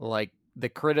 Like, the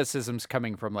criticism's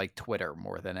coming from like Twitter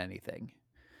more than anything.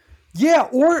 Yeah,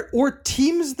 or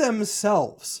teams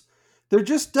themselves. There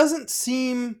just doesn't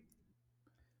seem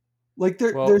like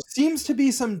there seems to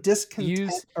be some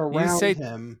discontent around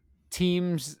him.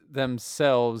 Teams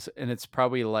themselves, and it's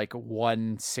probably like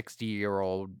one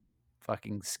 60-year-old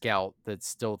fucking scout that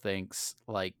still thinks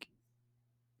like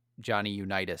Johnny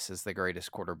Unitas is the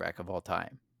greatest quarterback of all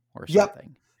time or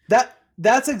something.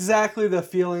 That's exactly the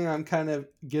feeling I'm kind of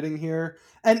getting here.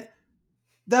 And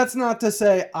that's not to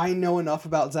say I know enough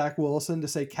about Zach Wilson to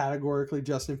say categorically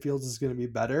Justin Fields is going to be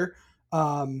better.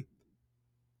 To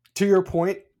your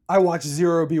point, I watch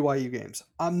 0 BYU games.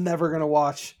 I'm never going to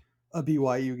watch a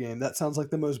BYU game. That sounds like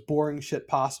the most boring shit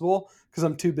possible because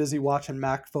I'm too busy watching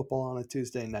MAC football on a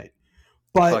Tuesday night.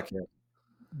 But yeah.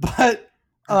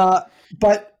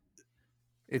 but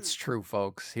it's true,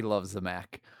 folks. He loves the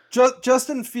Mac.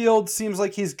 Justin Fields seems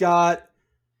like he's got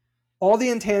all the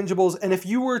intangibles, and if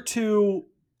you were to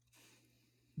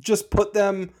just put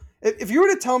them, if you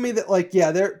were to tell me that, like,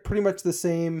 yeah, they're pretty much the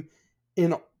same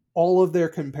in all of their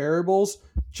comparables,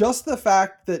 just the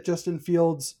fact that Justin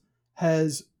Fields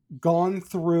has gone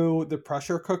through the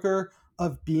pressure cooker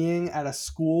of being at a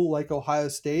school like Ohio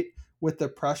State with the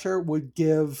pressure would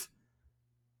give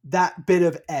that bit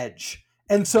of edge.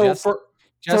 And so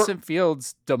Justin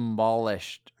Fields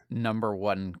demolished number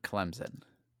 1 Clemson.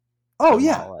 Oh,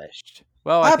 demolished. Yeah.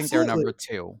 Well, I think they're number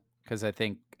 2 because I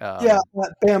think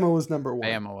Bama was number 1.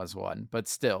 Bama was 1, but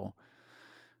still,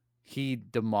 he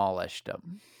demolished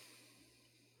them.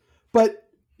 But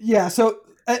yeah, so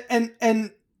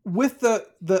and with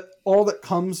the all that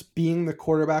comes being the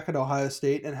quarterback at Ohio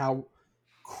State and how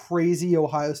crazy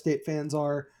Ohio State fans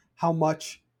are, how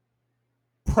much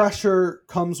pressure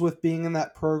comes with being in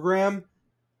that program.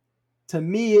 To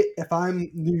me, if I'm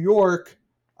New York,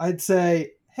 I'd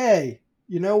say, hey,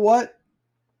 you know what?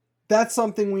 That's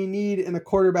something we need in a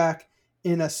quarterback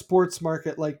in a sports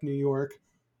market like New York.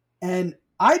 And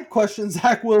I'd question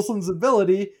Zach Wilson's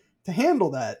ability to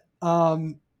handle that.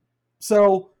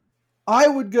 So I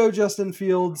would go Justin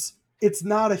Fields. It's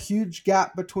not a huge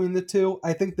gap between the two.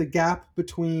 I think the gap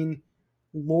between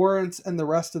Lawrence and the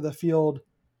rest of the field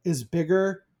is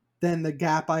bigger than the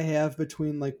gap I have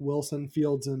between like Wilson,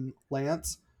 Fields, and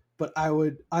Lance. But I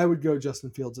would go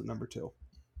Justin Fields at number 2.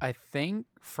 I think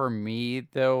for me,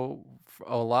 though,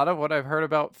 a lot of what I've heard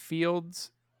about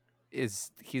Fields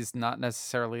is he's not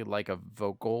necessarily like a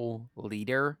vocal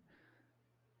leader.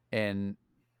 And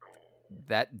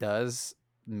that does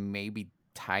maybe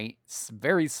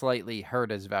very slightly hurt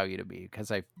his value to me,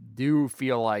 because I do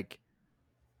feel like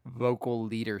vocal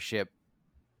leadership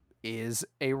is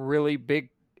a really big,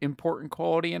 important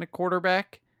quality in a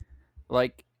quarterback.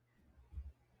 Like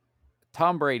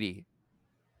Tom Brady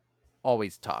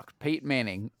always talked. Peyton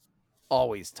Manning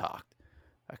always talked.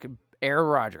 Aaron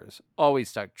Rodgers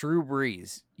always talked. Drew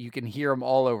Brees, you can hear him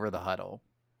all over the huddle.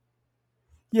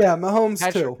 Yeah,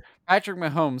 Mahomes too. Patrick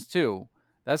Mahomes too.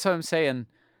 That's what I'm saying.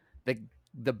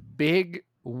 The big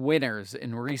winners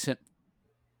in recent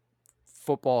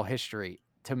football history,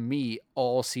 to me,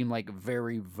 all seem like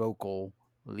very vocal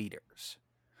leaders.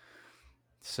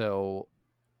 So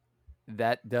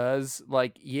that does,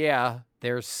 like, yeah,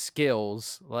 there's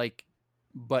skills, like,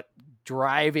 but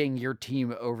driving your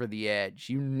team over the edge,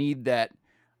 you need that.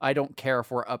 I don't care if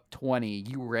we're up 20,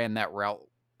 you ran that route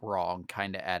wrong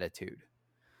kind of attitude.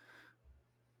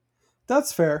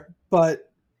 That's fair,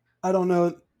 but I don't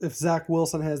know if Zach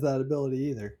Wilson has that ability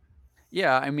either.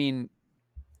 Yeah, I mean,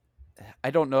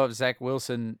 I don't know if Zach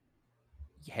Wilson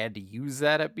had to use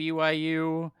that at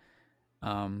BYU.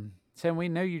 Sam, we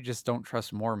know you just don't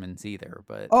trust Mormons either,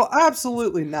 but oh,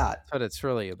 absolutely not. That's what it's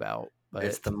really about. But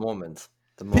it's the Mormons.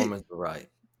 The Mormons are right.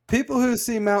 People who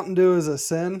see Mountain Dew as a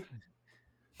sin,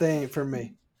 they ain't for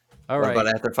me. All what right.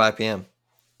 about after 5 p.m.?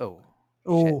 Oh,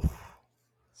 shit.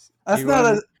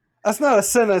 That's not a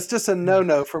sin. It's just a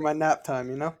no for my nap time,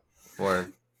 you know.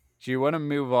 Or do you want to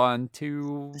move on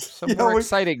to some more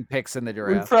exciting picks in the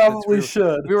draft? We probably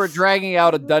should. We were dragging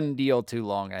out a done deal too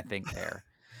long, I think. There.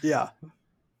 Yeah.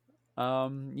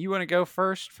 You want to go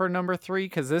first for number 3,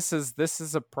 because this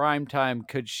is a prime time,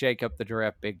 could shake up the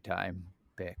draft big time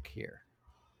pick here.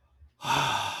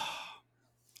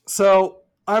 So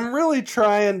I'm really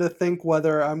trying to think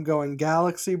whether I'm going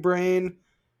Galaxy Brain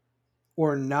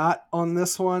or not on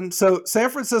this one. So San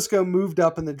Francisco moved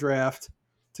up in the draft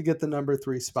to get the number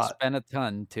 3 spot. Spent a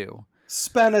ton too.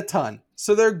 Spent a ton.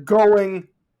 So they're going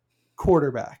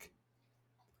quarterback.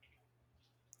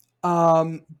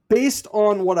 Based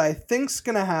on what I think's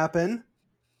going to happen,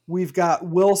 we've got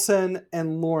Wilson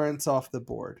and Lawrence off the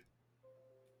board.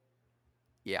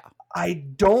 Yeah. I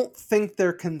don't think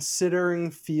they're considering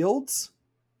Fields.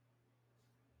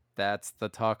 That's the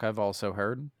talk I've also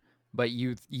heard. But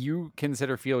you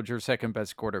consider Fields your second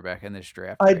best quarterback in this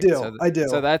draft. I right? do. I do.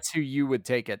 So that's who you would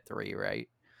take at 3, right?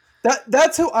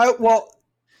 That's who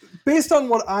based on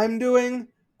what I'm doing,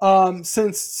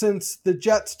 since the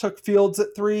Jets took Fields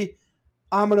at 3,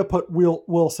 I'm going to put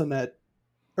Wilson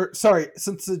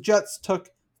since the Jets took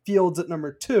Fields at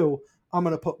number 2, I'm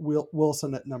going to put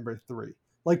Wilson at number 3.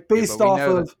 Like based off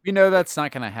of... We know that's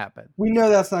not going to happen. We know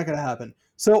that's not going to happen.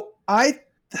 So I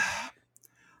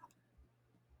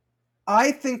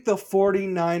think the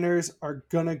 49ers are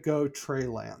going to go Trey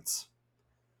Lance.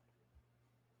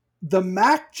 The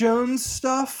Mac Jones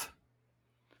stuff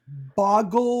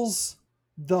boggles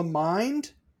the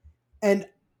mind, and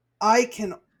I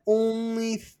can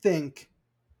only think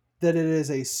that it is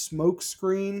a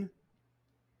smokescreen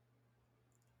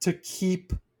to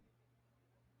keep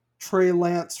Trey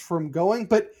Lance from going.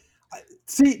 But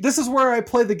see, this is where I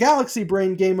play the galaxy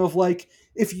brain game of like,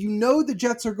 if you know the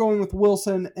Jets are going with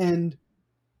Wilson and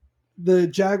the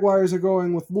Jaguars are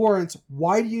going with Lawrence,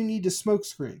 why do you need a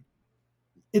smokescreen?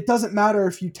 It doesn't matter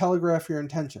if you telegraph your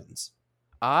intentions.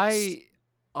 I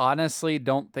honestly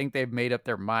don't think they've made up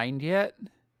their mind yet.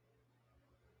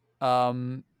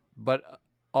 But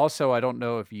also, I don't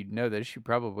know if you know this, you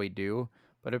probably do,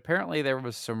 but apparently there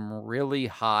was some really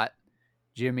hot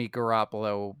Jimmy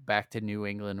Garoppolo back to New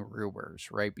England rumors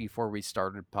right before we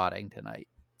started potting tonight.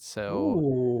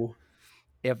 So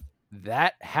if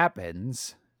that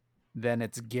happens, then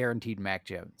it's guaranteed Mac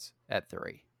Jones at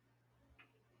 3.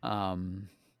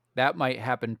 That might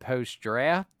happen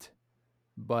post-draft,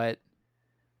 but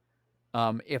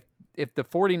if the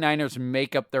 49ers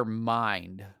make up their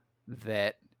mind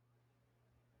that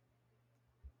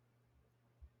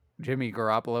Jimmy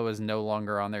Garoppolo is no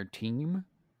longer on their team,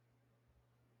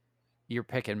 you're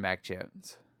picking Mac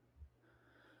Jones.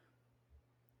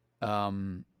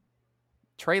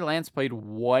 Trey Lance played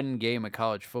 1 game of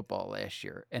college football last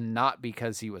year, and not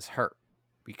because he was hurt,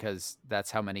 because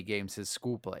that's how many games his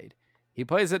school played. He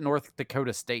plays at North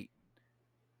Dakota State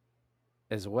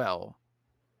as well.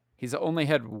 He's only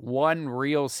had 1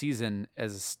 real season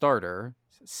as a starter.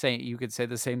 You could say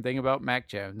the same thing about Mac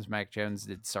Jones. Mac Jones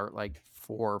did start like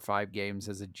 4 or 5 games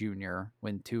as a junior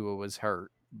when Tua was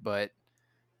hurt, but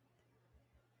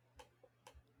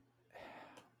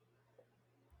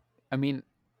I mean,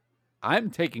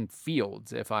 I'm taking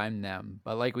Fields if I'm them,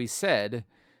 but like we said,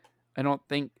 I don't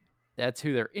think that's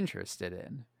who they're interested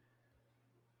in.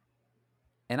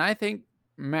 And I think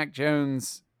Mac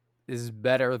Jones is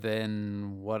better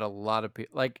than what a lot of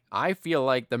people like. I feel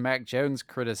like the Mac Jones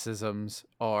criticisms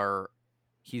are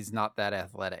he's not that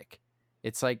athletic.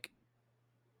 It's like,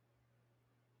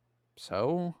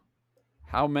 so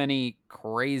how many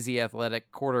crazy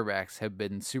athletic quarterbacks have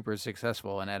been super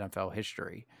successful in NFL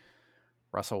history?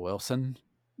 Russell Wilson?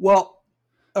 Well,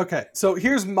 okay. So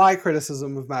here's my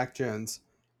criticism of Mac Jones.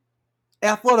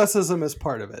 Athleticism is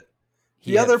part of it.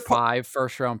 He had 5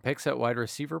 first-round picks at wide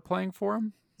receiver playing for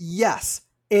him? Yes.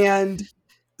 And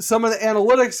some of the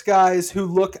analytics guys who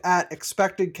look at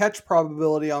expected catch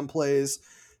probability on plays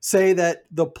say that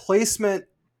the placement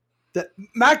that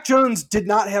Mac Jones did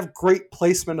not have great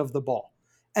placement of the ball.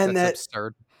 And That's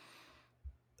absurd.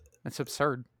 That's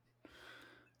absurd.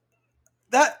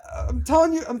 That I'm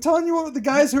telling you what the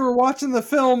guys who are watching the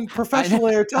film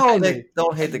professionally are telling me.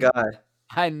 Don't hate the guy.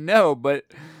 I know, but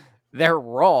they're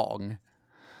wrong.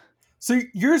 So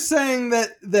you're saying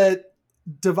that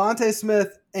Devontae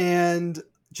Smith and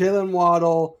Jalen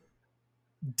Waddle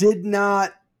did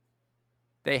not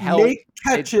help make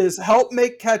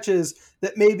catches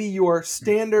that maybe your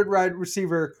standard wide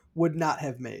receiver would not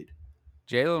have made.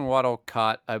 Jalen Waddle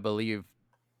caught, I believe,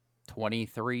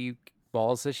 23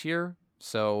 balls this year.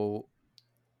 So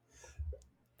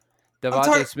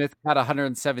Devontae Smith caught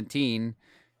 117.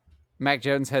 Mac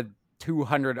Jones had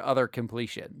 200 other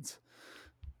completions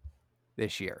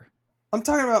this year. I'm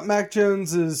talking about Mac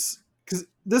Jones's, because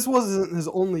this wasn't his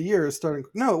only year starting.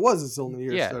 No, it was his only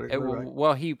year starting.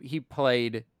 Well, he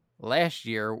played last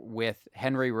year with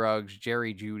Henry Ruggs,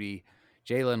 Jerry Jeudy,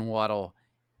 Jalen Waddle,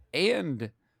 and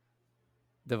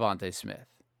Devontae Smith.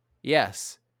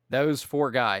 Yes, those 4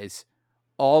 guys,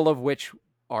 all of which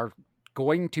are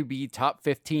going to be top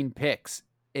 15 picks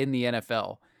in the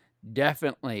NFL,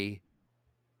 definitely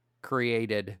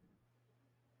created.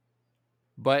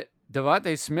 But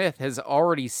Devontae Smith has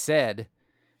already said,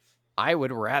 I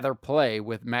would rather play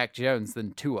with Mac Jones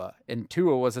than Tua, and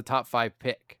Tua was a top 5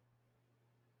 pick.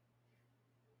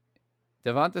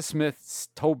 Devonta Smith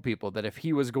told people that if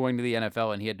he was going to the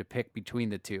NFL and he had to pick between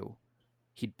the two,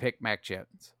 he'd pick Mac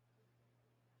Jones.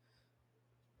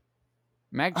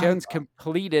 Mac Jones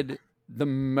completed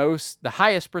the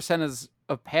highest percentage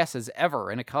of passes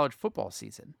ever in a college football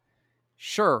season.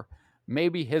 Sure,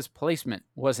 maybe his placement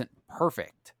wasn't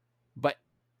perfect, but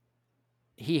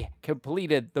he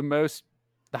completed the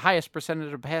highest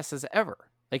percentage of passes ever.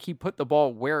 Like, he put the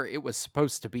ball where it was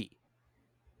supposed to be.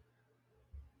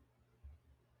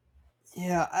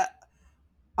 Yeah,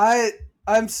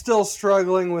 I'm still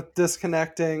struggling with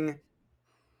disconnecting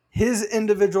his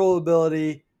individual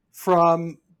ability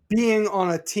from being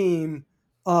on a team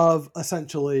of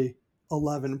essentially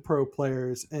 11 pro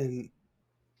players. And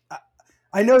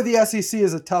I know the SEC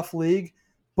is a tough league,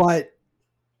 but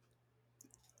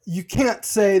you can't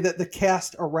say that the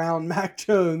cast around Mac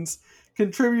Jones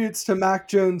contributes to Mac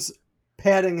Jones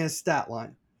padding his stat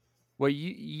line. Well,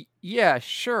 yeah,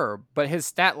 sure, but his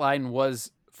stat line was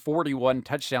 41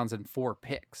 touchdowns and 4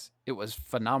 picks. It was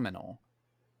phenomenal.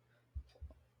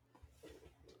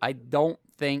 I don't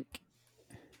think.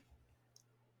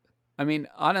 I mean,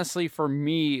 honestly, for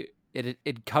me,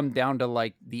 it'd come down to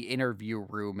like the interview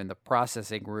room and the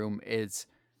processing room is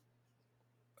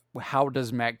how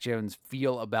does Mac Jones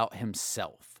feel about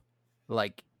himself?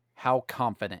 Like, how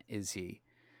confident is he?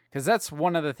 Because that's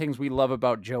one of the things we love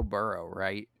about Joe Burrow,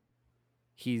 right?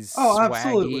 He's swaggy.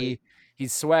 Absolutely.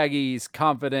 He's swaggy. He's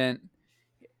confident.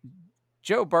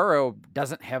 Joe Burrow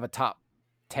doesn't have a top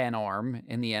 10 arm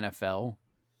in the NFL.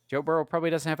 Joe Burrow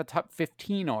probably doesn't have a top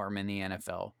 15 arm in the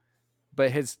NFL. But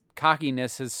his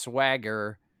cockiness, his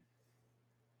swagger,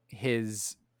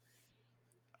 his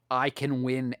I can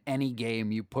win any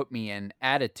game you put me in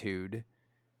attitude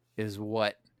is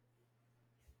what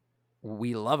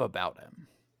we love about him.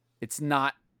 It's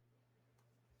not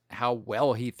how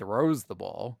well he throws the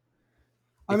ball.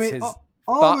 It's his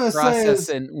thought process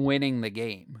in winning the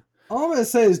game. All I'm going to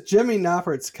say is Jimmy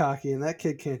Noppert's cocky, and that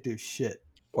kid can't do shit.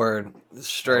 Word.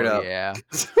 Straight up. Yeah.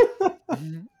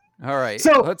 All right.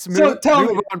 So let's move, so tell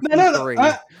move me. on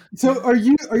No. So are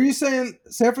you saying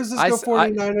San Francisco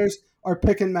 49ers are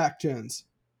picking Mac Jones?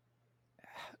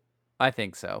 I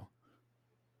think so.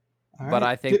 All but right.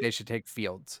 I think they should take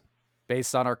Fields.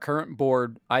 Based on our current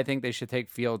board, I think they should take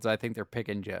Fields. I think they're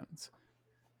picking Jones.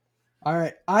 All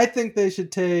right. I think they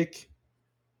should take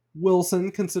Wilson,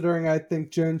 considering I think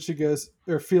Jones should go,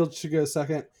 or Fields should go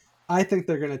second. I think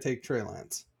they're going to take Trey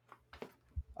Lance.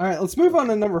 All right, let's move on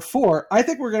to number 4. I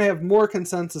think we're going to have more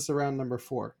consensus around number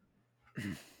 4.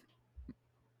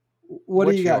 What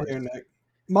do you got here, Nick?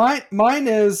 Mine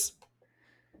is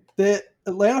that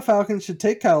Atlanta Falcons should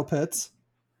take Kyle Pitts.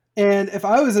 And if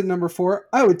I was at number 4,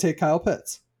 I would take Kyle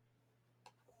Pitts.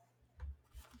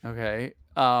 Okay.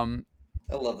 I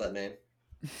love that name.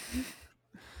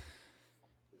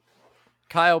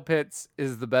 Kyle Pitts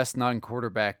is the best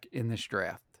non-quarterback in this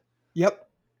draft. Yep.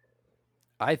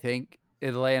 I think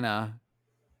Atlanta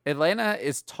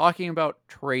is talking about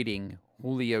trading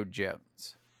Julio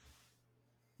Jones.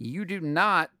 You do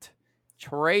not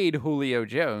trade Julio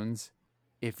Jones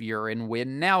if you're in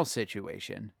win now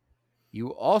situation. You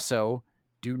also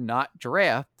do not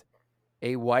draft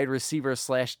a wide receiver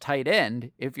 / tight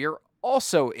end if you're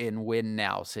also in win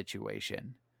now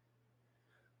situation.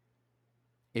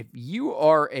 If you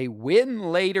are a win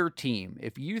later team,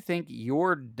 if you think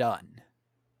you're done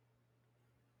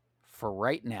for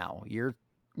right now, your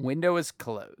window is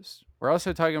closed. We're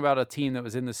also talking about a team that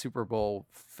was in the Super Bowl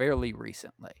fairly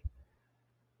recently.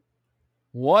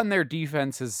 1, their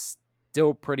defense is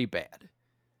still pretty bad.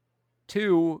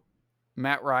 2,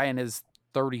 Matt Ryan is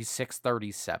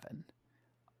 36-37.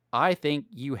 I think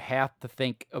you have to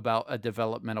think about a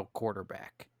developmental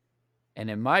quarterback. And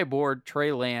in my board,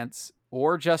 Trey Lance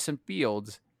or Justin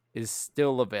Fields is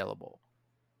still available.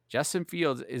 Justin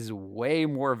Fields is way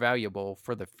more valuable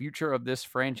for the future of this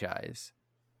franchise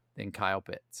than Kyle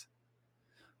Pitts.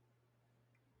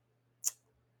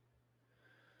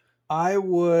 I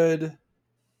would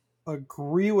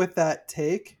agree with that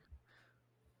take.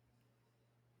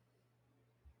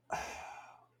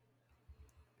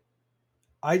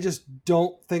 I just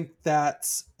don't think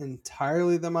that's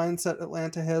entirely the mindset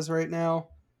Atlanta has right now.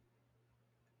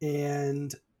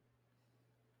 And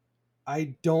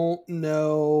I don't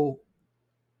know.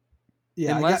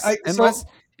 Yeah,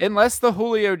 unless the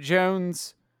Julio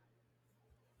Jones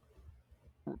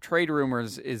trade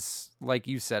rumors is, like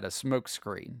you said, a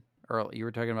smokescreen. Earlier, you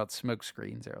were talking about smoke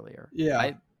screens earlier.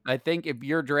 Yeah, I think if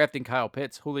you're drafting Kyle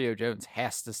Pitts, Julio Jones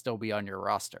has to still be on your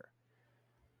roster.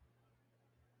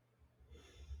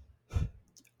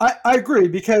 I agree,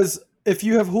 because if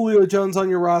you have Julio Jones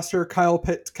on your roster, Kyle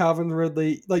Pitts, Calvin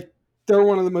Ridley, like, they're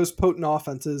one of the most potent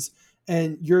offenses,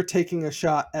 and you're taking a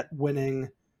shot at winning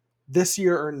this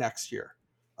year or next year.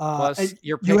 Plus,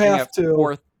 you're picking up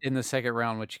 4th in the second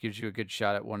round, which gives you a good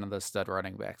shot at one of the stud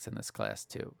running backs in this class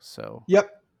too. So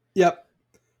Yep.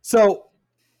 So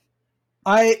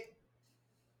I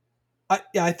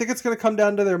think it's going to come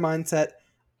down to their mindset.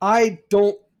 I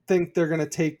don't think they're going to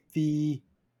take the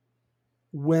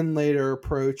win later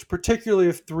approach, particularly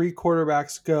if 3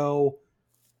 quarterbacks go.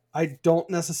 I don't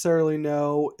necessarily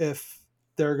know if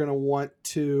they're going to want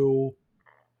to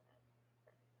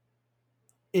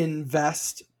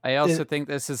invest. I also think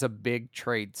this is a big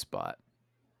trade spot.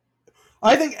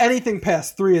 I think anything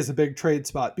past 3 is a big trade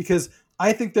spot, because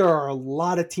I think there are a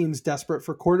lot of teams desperate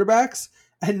for quarterbacks,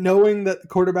 and knowing that the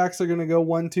quarterbacks are going to go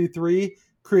 1, 2, 3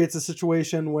 creates a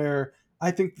situation where I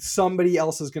think somebody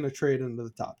else is going to trade into the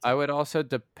top 10. I would also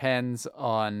depends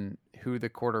on who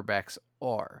the quarterbacks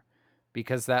are.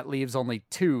 because that leaves only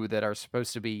 2 that are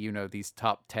supposed to be, these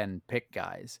top 10 pick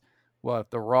guys. Well, if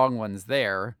the wrong one's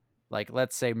there, like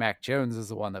let's say Mac Jones is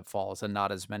the one that falls and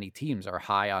not as many teams are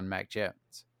high on Mac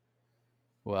Jones.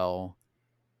 Well,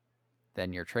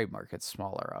 then your trade market's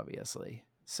smaller, obviously.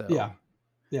 So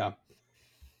yeah.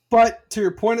 But to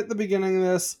your point at the beginning of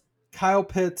this, Kyle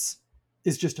Pitts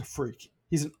is just a freak.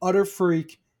 He's an utter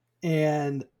freak,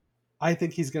 and I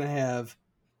think he's going to have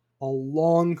a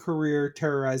long career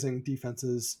terrorizing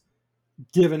defenses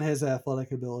given his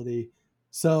athletic ability.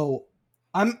 So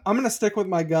I'm going to stick with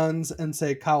my guns and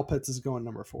say Kyle Pitts is going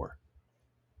number 4.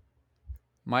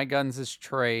 My guns is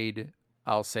trade.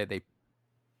 I'll say they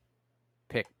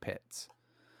pick Pitts.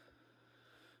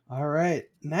 All right.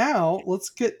 Now let's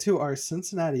get to our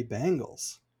Cincinnati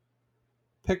Bengals.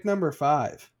 Pick number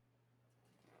 5.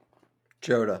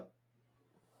 Jota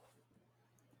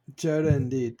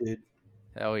indeed, dude.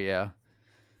 Hell yeah.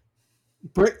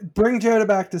 Bring Jota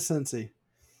back to Cincy.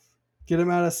 Get him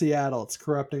out of Seattle. It's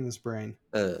corrupting his brain.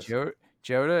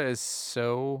 Jota is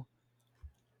so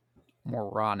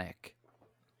moronic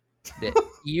that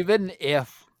even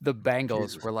if the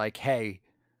Bengals were like, hey,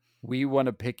 we want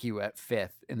to pick you at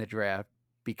 5th in the draft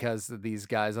because of these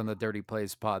guys on the Dirty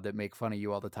Plays pod that make fun of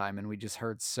you all the time, and we just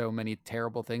heard so many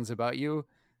terrible things about you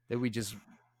that we just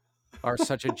are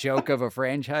such a joke of a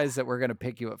franchise that we're going to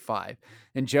pick you at 5.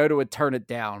 And Jota would turn it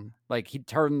down. Like, he'd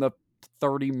turn the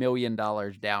 $30 million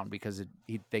down because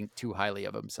he'd think too highly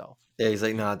of himself. Yeah, he's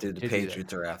like, nah, dude, the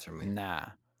Patriots are after me. Nah.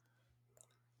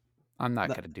 I'm not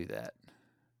going to do that.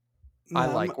 No,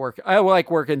 I like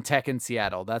working tech in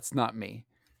Seattle. That's not me.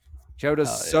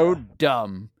 Jota's so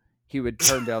dumb, he would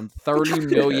turn down $30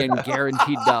 million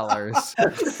guaranteed dollars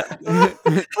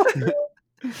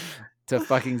to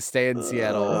fucking stay in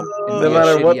Seattle. No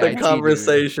matter what the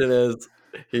conversation is,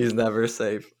 he's never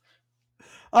safe.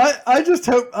 I just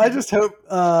hope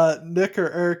Nick or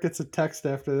Eric gets a text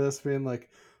after this being like,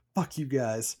 "Fuck you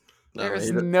guys."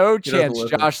 There's no chance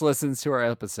Josh listens to our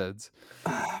episodes.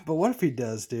 But what if he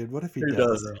does, dude? What if he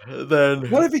does?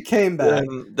 Then what if he came back?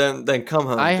 Then come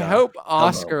home. I hope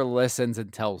Oscar listens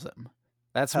and tells him.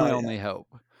 That's my only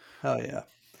hope. Hell yeah.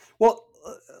 Well,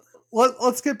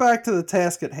 let's get back to the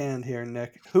task at hand here,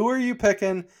 Nick. Who are you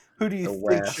picking? Who do you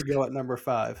think should go at number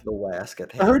 5? The Wask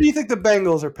at hand. Or who do you think the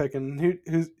Bengals are picking?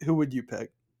 Who would you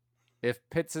pick? If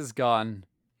Pitts is gone,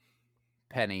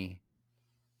 Penny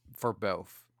for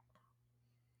both.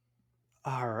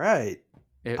 All right.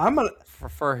 I'm gonna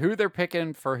for who they're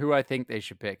picking, for who I think they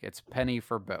should pick. It's Penny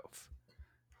for both.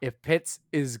 If Pitts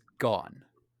is gone,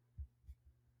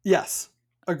 yes,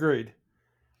 agreed.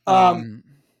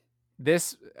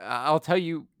 This I'll tell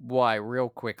you why real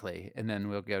quickly, and then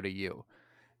we'll go to you.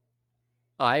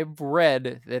 I've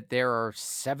read that there are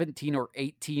 17 or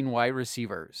 18 wide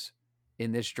receivers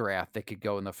in this draft that could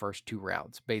go in the first 2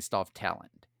 rounds based off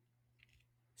talent.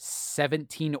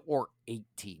 17 or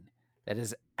 18. That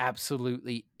is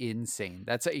absolutely insane.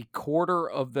 That's a quarter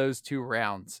of those 2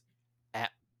 rounds at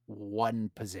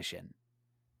one position.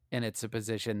 And it's a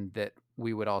position that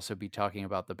we would also be talking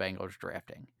about the Bengals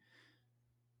drafting.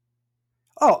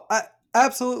 Oh,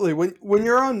 absolutely. When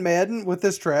you're on Madden with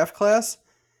this draft class,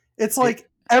 it's like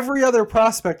every other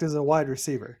prospect is a wide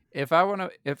receiver. If I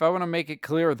want to make it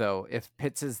clear though, if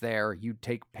Pitts is there, you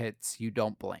take Pitts, you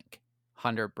don't blink.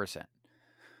 100%.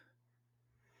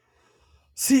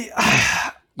 See,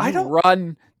 I don't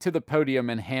run to the podium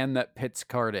and hand that Pitts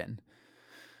card in.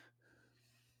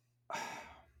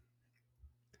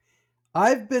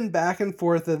 I've been back and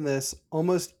forth in this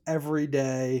almost every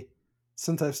day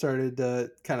since I've started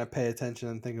to kind of pay attention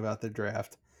and think about the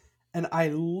draft. And I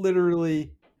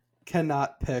literally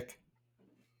cannot pick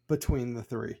between the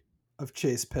 3 of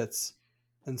Chase, Pitts,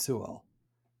 and Sewell.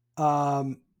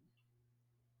 I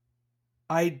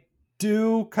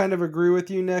do kind of agree with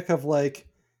you, Nick, of like,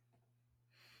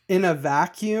 in a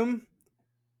vacuum,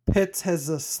 Pitts has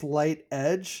a slight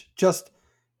edge just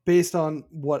based on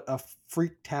what a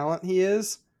freak talent he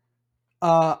is.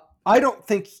 I don't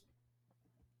think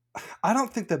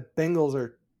the Bengals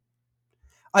are.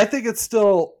 I think it's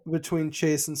still between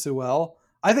Chase and Sewell.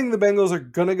 I think the Bengals are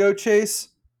gonna go Chase.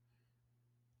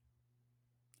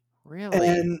 Really?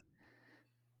 And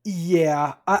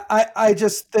yeah, I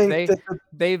just think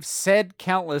they've said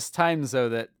countless times though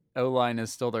that O-line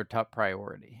is still their top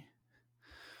priority.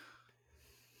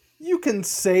 You can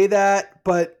say that,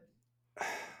 but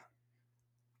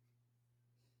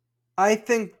I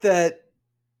think they're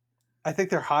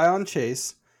high on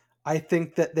Chase. I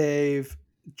think that they've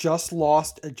just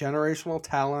lost a generational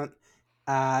talent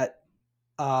at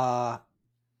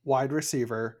wide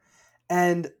receiver.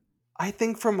 And I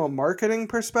think from a marketing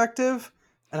perspective,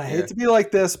 And I hate to be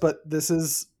like this, but this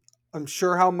is, I'm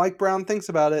sure, how Mike Brown thinks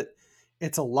about it.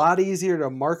 It's a lot easier to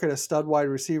market a stud wide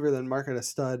receiver than market a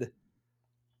stud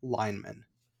lineman.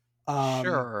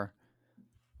 Sure.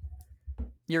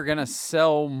 You're going to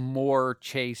sell more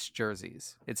Chase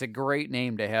jerseys. It's a great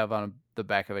name to have on the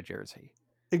back of a jersey.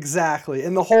 Exactly.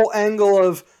 And the whole angle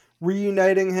of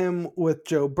reuniting him with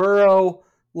Joe Burrow,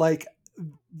 like,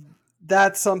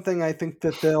 that's something I think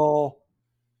that they'll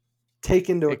take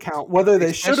into account, whether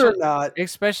they should or not.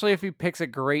 Especially if he picks a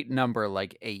great number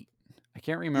like 8. I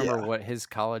can't remember what his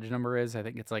college number is. I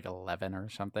think it's like 11 or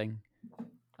something.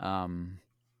 I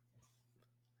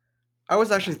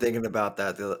was actually thinking about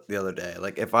that the other day.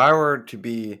 Like, if I were to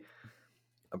be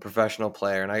a professional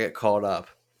player and I get called up,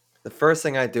 the first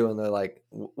thing I do, and they're like,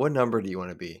 "What number do you want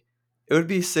to be?" It would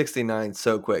be 69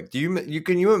 so quick.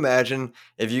 Can you imagine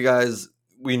if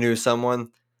we knew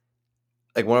someone,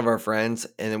 like one of our friends,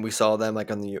 and then we saw them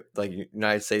like on the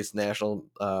United States national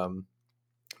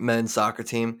men's soccer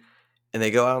team, and they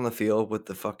go out on the field with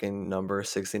the fucking number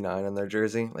 69 on their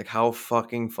jersey? Like, how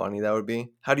fucking funny that would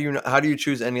be. How do you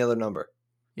choose any other number?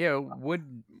 Yeah,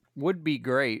 would be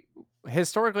great.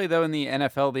 Historically, though, in the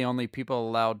NFL, the only people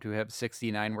allowed to have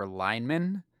 69 were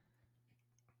linemen,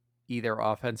 either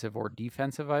offensive or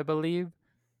defensive, I believe.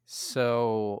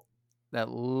 So that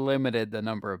limited the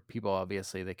number of people,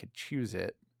 obviously, that could choose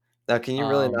it. Now, can you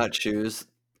really not choose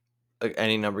like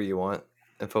any number you want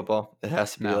in football? It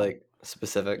has to be like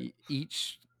specific.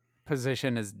 Each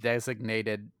position is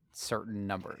designated certain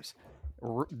numbers.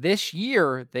 This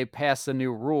year, they passed a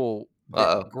new rule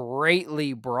that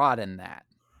greatly broadened that.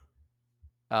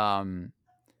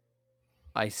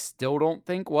 I still don't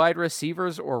think wide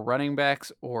receivers or running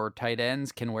backs or tight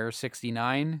ends can wear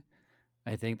 69.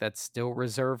 I think that's still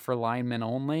reserved for linemen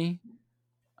only.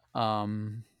 I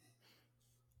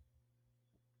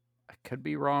could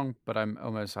be wrong, but I'm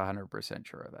almost 100%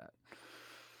 sure of that.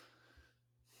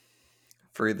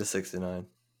 Free the 69.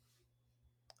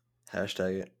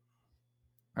 Hashtag it.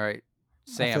 All right,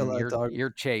 Sam, you're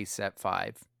Chase at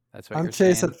 5. That's what I'm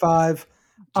Chase at 5.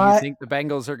 Do you think the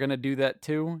Bengals are going to do that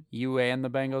too? You and the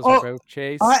Bengals are both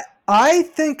Chase? I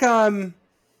think I'm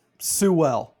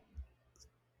Sewell.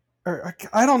 Or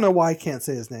I don't know why I can't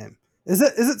say his name. Is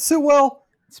it Sewell?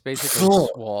 It's basically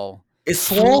Swall. It's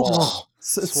Swall.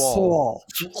 Swall.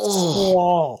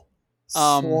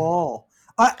 Swall.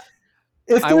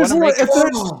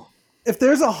 If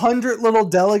there's 100 little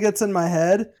delegates in my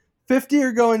head, 50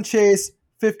 are going Chase,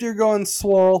 50 are going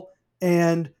Swall,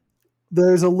 and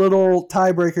there's a little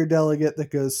tiebreaker delegate that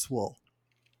goes Swole.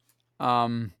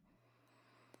 I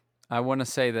want to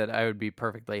say that I would be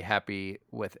perfectly happy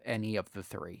with any of the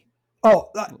 3.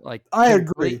 Oh, I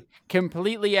agree.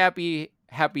 Completely happy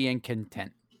and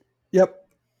content. Yep.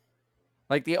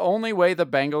 Like, the only way the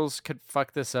Bengals could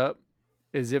fuck this up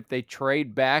is if they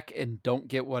trade back and don't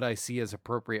get what I see as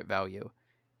appropriate value.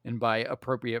 And by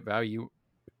appropriate value,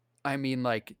 I mean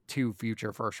like 2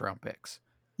 future first-round picks.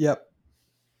 Yep.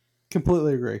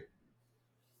 Completely agree.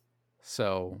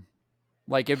 So,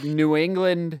 like, if New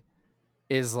England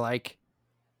is like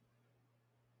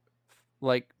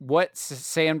what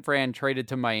San Fran traded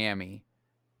to Miami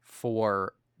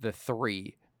for the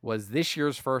 3 was this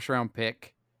year's first round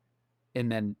pick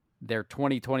and then their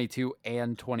 2022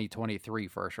 and 2023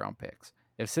 first round picks.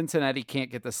 If Cincinnati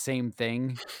can't get the same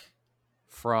thing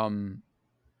from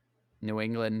New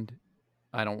England,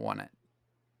 I don't want it.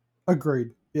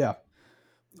 Agreed. Yeah.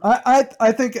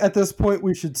 I think at this point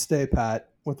we should stay pat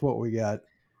with what we got.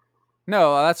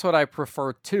 No, that's what I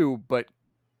prefer too, but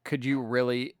could you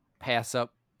really pass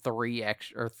up 2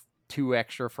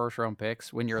 extra first round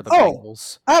picks when you're the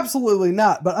Bengals? Absolutely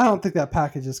not, but I don't think that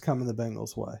package is coming the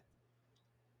Bengals' way.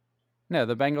 No,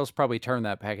 the Bengals probably turn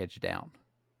that package down.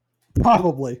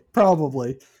 Probably.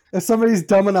 If somebody's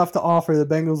dumb enough to offer, the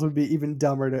Bengals would be even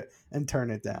dumber and turn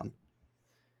it down.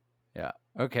 Yeah.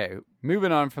 Okay,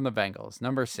 moving on from the Bengals.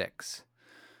 Number 6,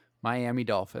 Miami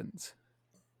Dolphins.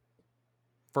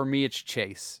 For me, it's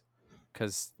Chase.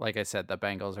 Because, like I said, the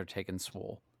Bengals are taking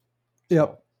Swole.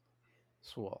 Yep.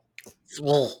 Swole.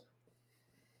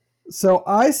 So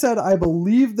I said I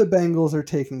believe the Bengals are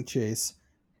taking Chase.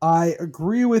 I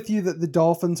agree with you that the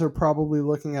Dolphins are probably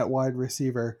looking at wide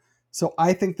receiver. So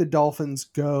I think the Dolphins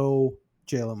go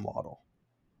Jalen Waddle.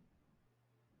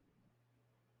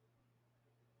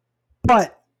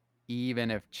 But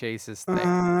even if Chase is thick.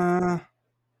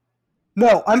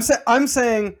 No, I'm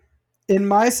saying in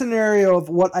my scenario of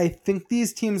what I think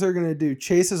these teams are going to do,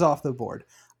 Chase is off the board.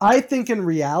 I think in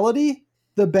reality,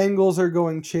 the Bengals are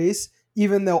going Chase,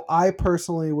 even though I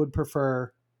personally would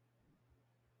prefer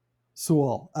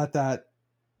Sewell at that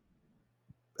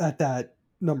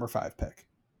number 5 pick.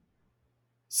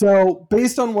 So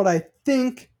based on what I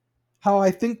think, how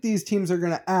I think these teams are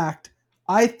going to act,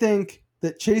 I think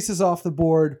that Chase is off the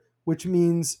board, which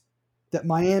means that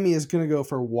Miami is going to go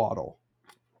for Waddle.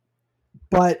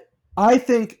 But I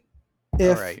think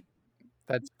if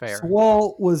that's fair.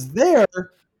 Sewell was there,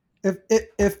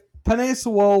 if Penei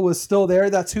Sewell was still there,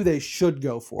 that's who they should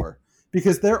go for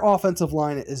because their offensive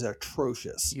line is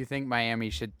atrocious. You think Miami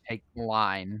should take the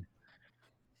line?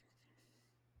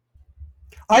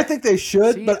 I think they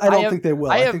should, but I don't think they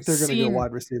will. I think they're going to go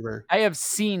wide receiver. I have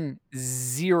seen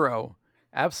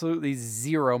absolutely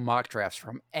zero mock drafts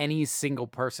from any single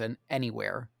person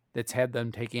anywhere that's had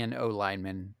them taking an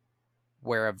O-lineman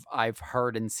where I've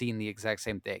heard and seen the exact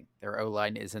same thing. Their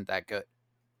O-line isn't that good.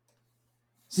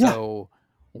 So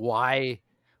why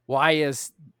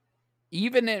is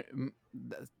even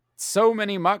so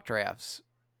many mock drafts,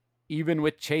 even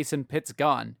with Chase and Pitts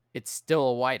gone, it's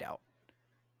still a wideout.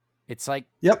 It's like,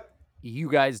 you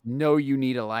guys know you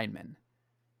need a lineman.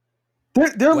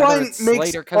 Their line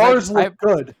makes ours look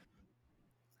good.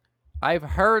 I've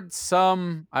heard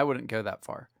some, I wouldn't go that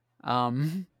far.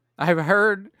 I've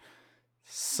heard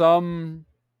some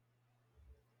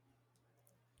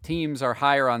teams are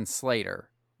higher on Slater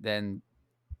than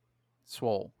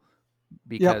Swole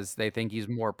because they think he's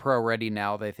more pro ready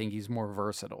now. They think he's more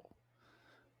versatile.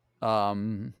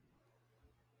 I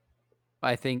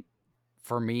think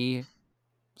for me,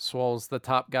 Swole's the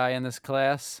top guy in this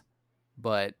class,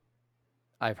 but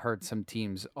I've heard some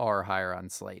teams are higher on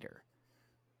Slater.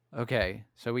 Okay,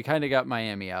 so we kind of got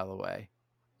Miami out of the way.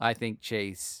 I think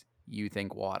Chase, you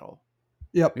think Waddle.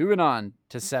 Yep. Moving on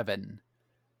to 7,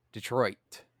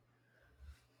 Detroit.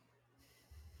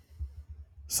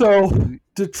 So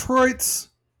Detroit's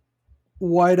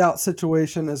wideout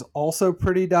situation is also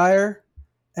pretty dire.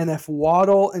 And if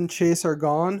Waddle and Chase are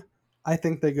gone, I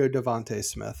think they go Devontae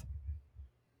Smith.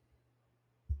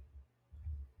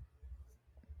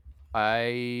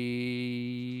 I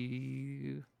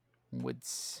would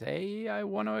say I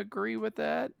want to agree with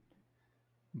that,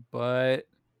 but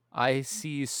I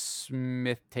see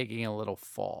Smith taking a little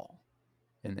fall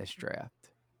in this draft.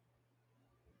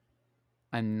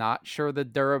 I'm not sure the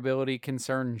durability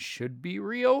concern should be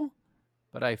real,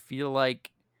 but I feel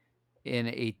like in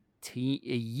a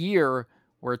year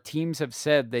where teams have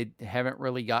said they haven't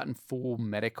really gotten full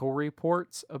medical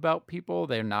reports about people,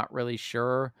 they're not really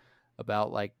sure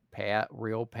about like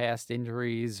real past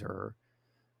injuries or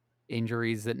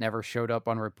injuries that never showed up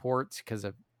on reports because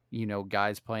of,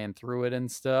 guys playing through it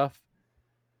and stuff.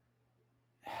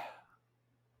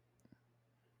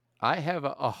 I have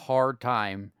a hard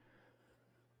time.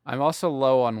 I'm also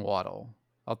low on Waddle.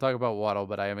 I'll talk about Waddle,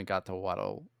 but I haven't got to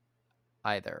Waddle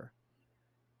either.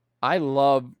 I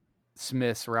love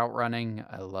Smith's route running.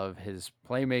 I love his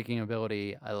playmaking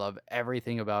ability. I love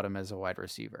everything about him as a wide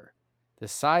receiver. The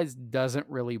size doesn't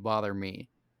really bother me,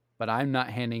 but I'm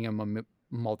not handing him a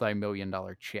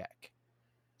multi-million-dollar check.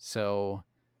 So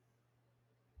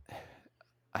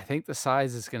I think the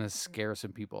size is going to scare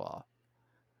some people off.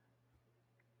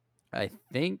 I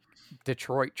think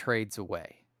Detroit trades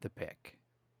away the pick.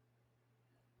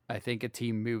 I think a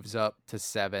team moves up to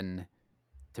 7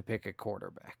 to pick a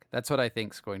quarterback. That's what I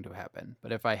think is going to happen.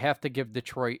 But if I have to give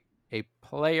Detroit a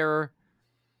player,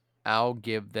 I'll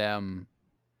give them...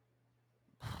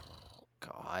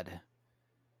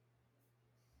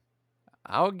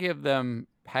 I'll give them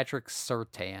Patrick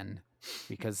Surtain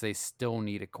because they still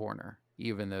need a corner,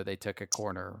 even though they took a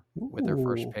corner with their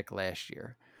first pick last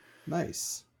year.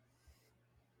 Nice.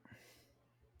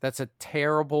 That's a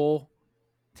terrible,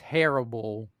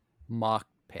 terrible mock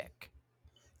pick.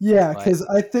 Yeah, because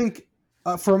I think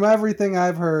from everything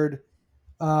I've heard,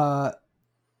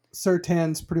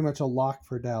 Surtain's pretty much a lock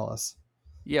for Dallas.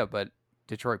 Yeah, but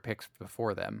Detroit picks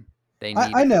before them. They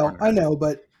need. I know,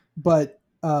 but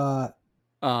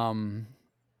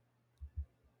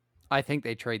I think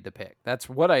they trade the pick. That's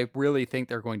what I really think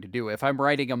they're going to do. If I'm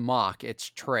writing a mock, it's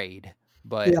trade.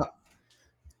 But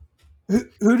yeah,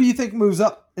 who do you think moves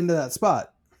up into that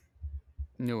spot?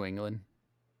 New England.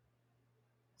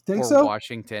 Think or so?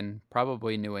 Washington,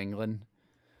 probably New England.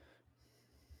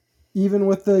 Even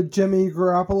with the Jimmy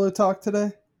Garoppolo talk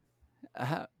today?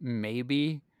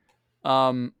 Maybe.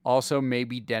 Also,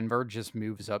 maybe Denver just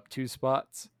moves up 2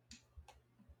 spots.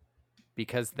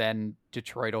 Because then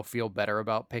Detroit will feel better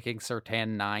about picking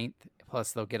Surtain 9th.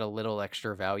 Plus, they'll get a little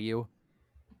extra value.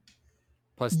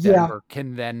 Plus, Denver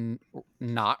can then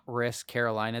not risk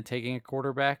Carolina taking a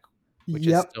quarterback, which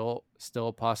is still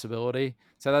a possibility.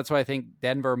 So that's why I think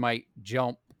Denver might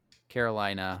jump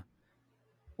Carolina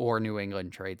or New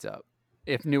England trades up.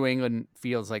 If New England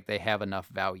feels like they have enough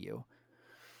value.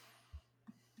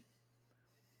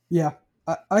 Yeah,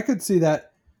 I could see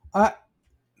that. I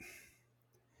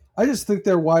just think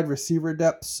their wide receiver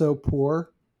depth so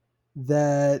poor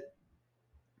that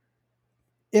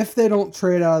if they don't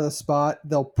trade out of the spot,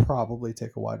 they'll probably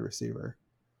take a wide receiver.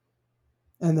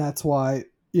 And that's why,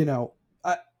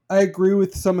 I agree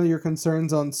with some of your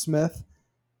concerns on Smith,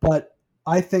 but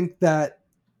I think that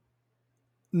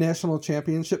national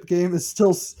championship game is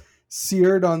still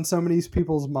seared on so many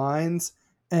people's minds.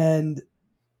 And,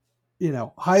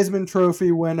 Heisman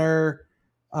Trophy winner,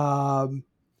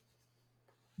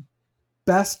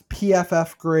 best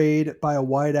PFF grade by a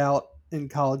wideout in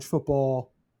college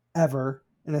football ever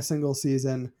in a single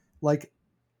season. Like,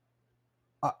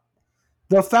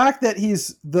 the fact that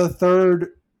he's the third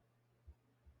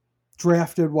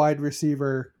drafted wide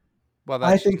receiver, well,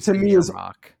 I think to me is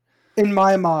mock. In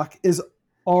my mock is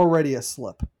already a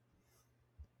slip.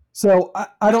 So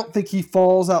I don't think he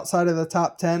falls outside of the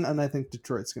top 10, and I think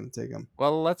Detroit's going to take him.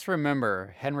 Well, let's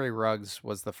remember Henry Ruggs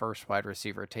was the first wide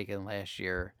receiver taken last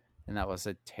year, and that was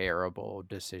a terrible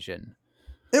decision.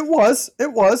 It was.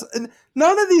 And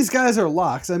none of these guys are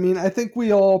locks. I mean, I think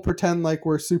we all pretend like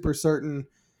we're super certain.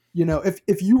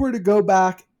 If you were to go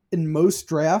back in most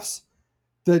drafts,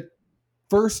 the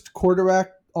first quarterback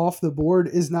off the board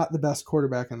is not the best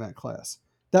quarterback in that class.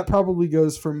 That probably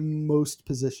goes for most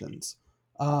positions.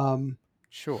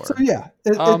 Sure. So yeah,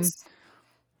 it's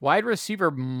wide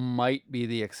receiver might be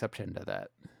the exception to that.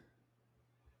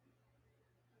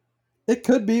 It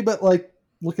could be, but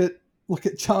look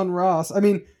at John Ross. I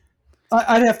mean,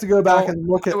 I'd have to go back and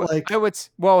look at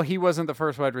he wasn't the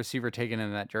first wide receiver taken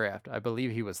in that draft. I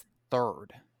believe he was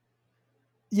third.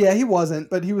 Yeah, he wasn't,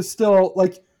 but he was still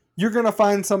you're gonna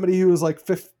find somebody who was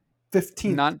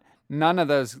 15th. None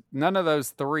of those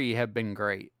three have been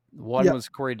great. One was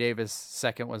Corey Davis.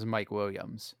 Second was Mike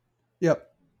Williams. Yep.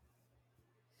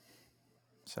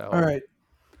 So all right,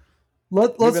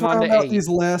 let's round out these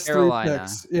last Carolina. 3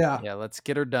 picks. Yeah, let's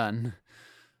get her done.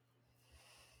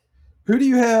 Who do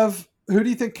you have? Who do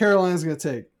you think Carolina's going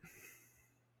to take?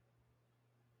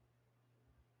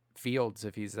 Fields,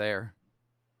 if he's there.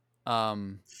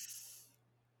 In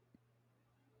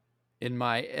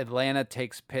my Atlanta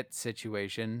takes Pitt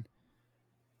situation,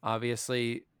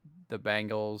 obviously the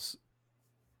Bengals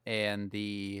and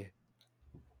the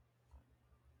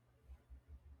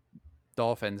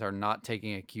Dolphins are not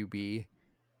taking a QB.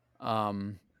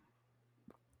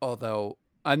 Although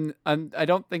I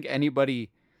don't think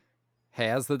anybody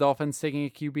has the Dolphins taking a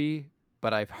QB,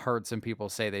 but I've heard some people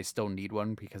say they still need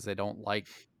one because they don't like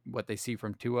what they see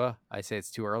from Tua. I say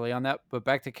it's too early on that. But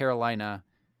back to Carolina,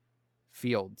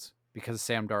 Fields, because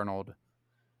Sam Darnold,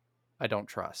 I don't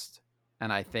trust.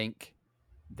 And I think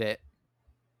that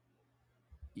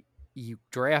you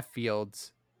draft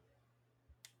Fields,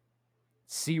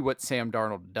 see what Sam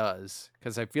Darnold does,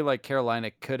 because I feel like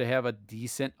Carolina could have a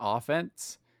decent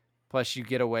offense. Plus, you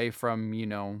get away from,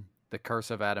 the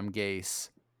curse of Adam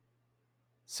Gase.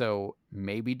 So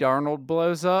maybe Darnold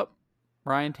blows up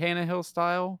Ryan Tannehill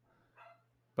style,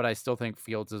 but I still think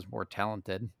Fields is more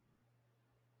talented,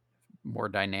 more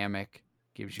dynamic,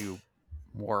 gives you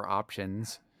more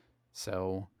options.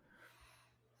 So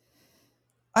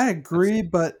I agree,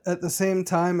 but at the same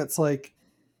time, it's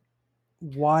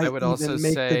why even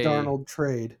make the Darnold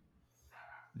trade?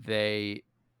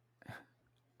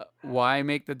 Why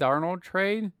make the Darnold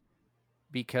trade?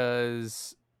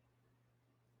 Because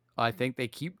I think they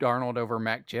keep Darnold over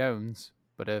Mac Jones.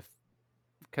 But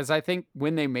because I think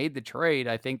when they made the trade,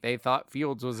 I think they thought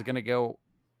Fields was going to go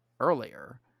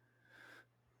earlier.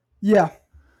 Yeah.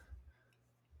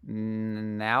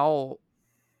 Now,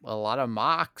 a lot of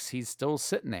mocks, he's still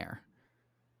sitting there.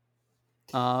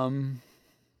 God,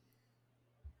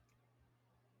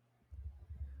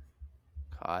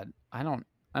 I don't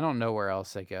know where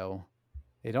else they go.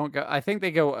 They don't go. I think they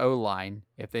go O-line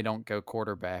if they don't go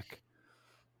quarterback.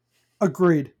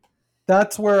 Agreed.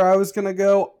 That's where I was going to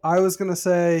go. I was going to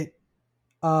say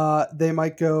they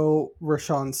might go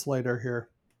Rashawn Slater here.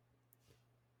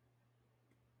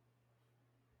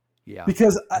 Yeah.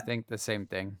 Because I think the same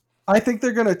thing. I think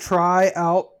they're going to try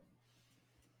out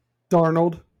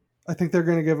Darnold. I think they're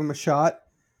going to give him a shot.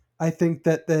 I think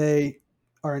that they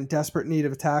are in desperate need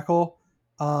of a tackle.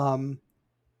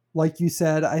 Like you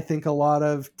said, I think a lot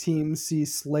of teams see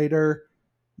Slater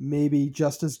maybe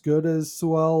just as good as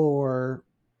Sewell or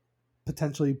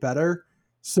potentially better.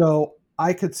 So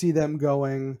I could see them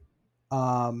going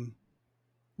Rashawn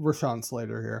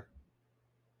Slater here.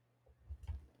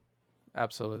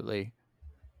 Absolutely.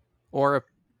 Or if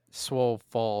Sewell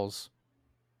falls,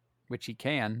 which he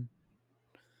can.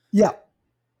 Yeah.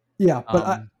 Yeah,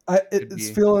 but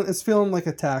it's feeling like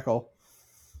a tackle.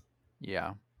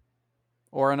 Yeah.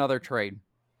 or another trade.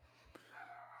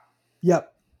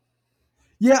 Yep.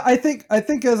 Yeah, I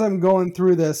think as I'm going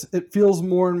through this, it feels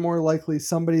more and more likely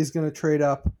somebody's going to trade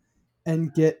up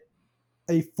and get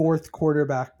a fourth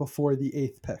quarterback before the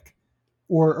 8th pick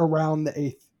or around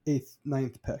the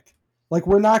 9th pick. Like,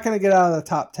 we're not going to get out of the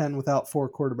top 10 without 4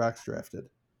 quarterbacks drafted.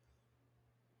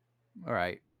 All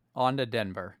right. On to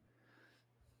Denver.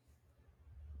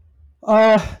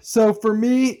 So for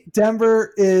me,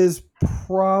 Denver is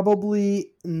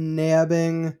probably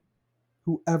nabbing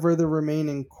whoever the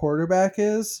remaining quarterback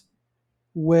is,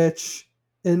 which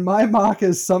in my mock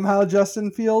is somehow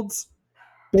Justin Fields,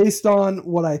 based on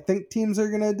what I think teams are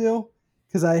going to do.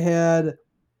 Because I had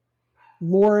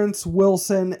Lawrence,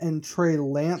 Wilson, and Trey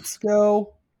Lance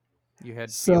go. You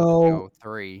had go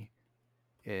 3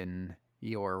 in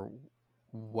your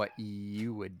what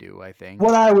you would do, I think.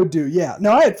 What I would do, yeah.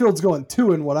 No, I had Fields going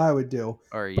 2 in what I would do.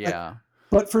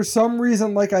 But for some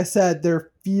reason, like I said,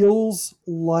 there feels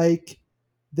like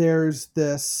there's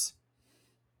this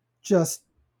just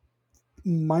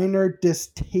minor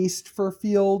distaste for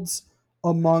Fields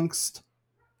amongst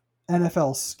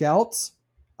NFL scouts.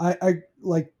 I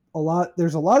like a lot.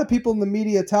 There's a lot of people in the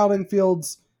media touting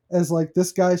Fields as like,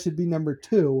 this guy should be number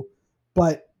 2,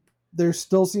 but there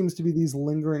still seems to be these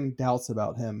lingering doubts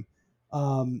about him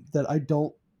that I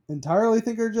don't entirely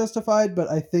think are justified, but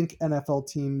I think NFL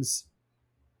teams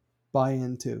buy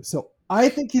into. So I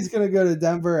think he's going to go to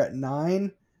Denver at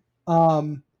 9.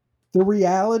 The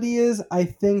reality is, I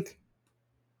think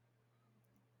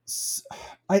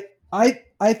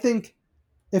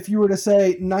if you were to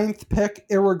say 9th pick,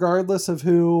 irregardless of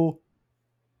who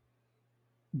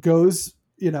goes,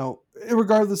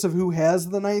 irregardless of who has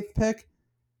the 9th pick,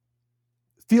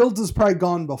 Fields is probably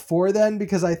gone before then,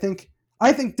 because I think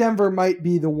Denver might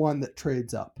be the one that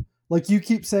trades up. Like you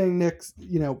keep saying, Nick,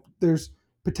 there's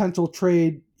potential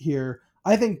trade here.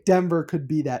 I think Denver could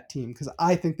be that team because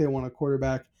I think they want a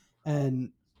quarterback,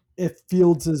 and if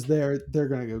Fields is there, they're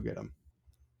going to go get him.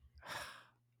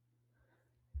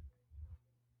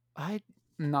 I'm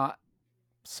not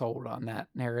sold on that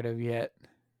narrative yet.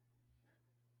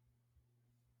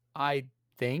 I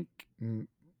think,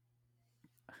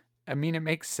 it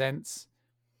makes sense.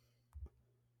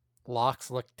 Locks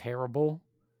look terrible.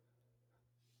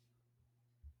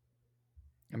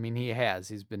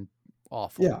 He's been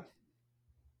awful. Yeah.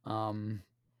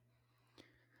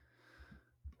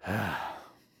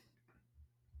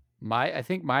 I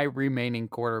think my remaining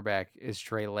quarterback is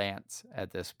Trey Lance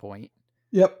at this point.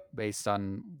 Yep. Based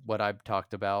on what I've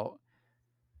talked about.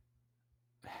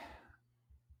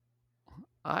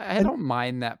 I don't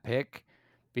mind that pick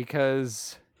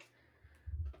because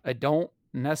I don't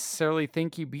necessarily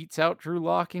think he beats out Drew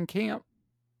Lock in camp.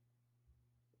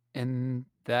 And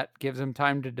that gives him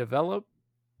time to develop,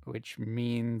 which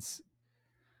means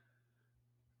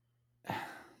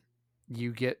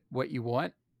you get what you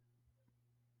want.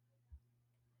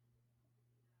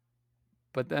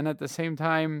 But then at the same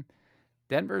time,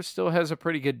 Denver still has a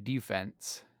pretty good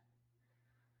defense.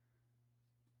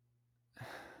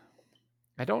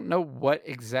 I don't know what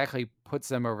exactly puts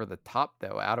them over the top,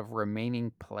 though, out of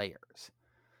remaining players.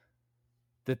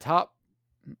 The top,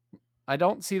 I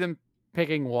don't see them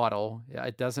picking Waddle.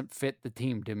 It doesn't fit the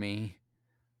team to me.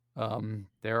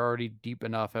 They're already deep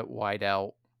enough at wide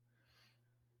out.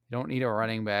 You don't need a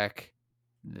running back.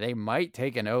 They might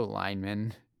take an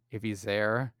O-lineman if he's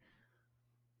there.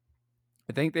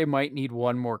 I think they might need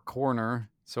one more corner,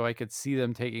 so I could see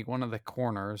them taking one of the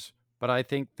corners. But I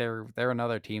think they're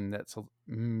another team that's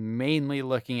mainly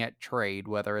looking at trade,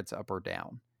 whether it's up or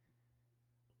down.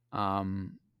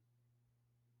 And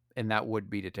that would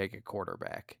be to take a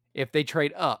quarterback. If they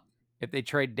trade up, if they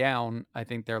trade down, I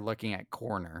think they're looking at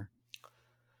corner.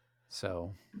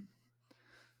 So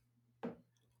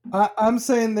I'm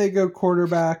saying they go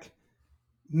quarterback.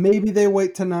 Maybe they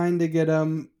wait to 9 to get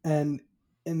him, and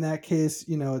in that case,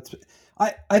 it's.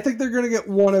 I think they're going to get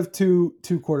one of two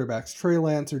quarterbacks, Trey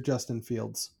Lance or Justin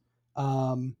Fields.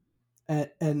 And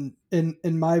in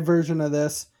my version of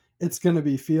this, it's going to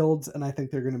be Fields, and I think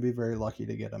they're going to be very lucky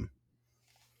to get him.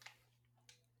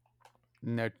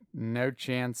 No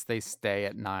chance they stay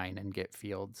at 9 and get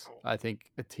Fields. I think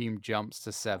a team jumps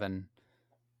to 7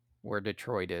 where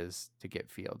Detroit is to get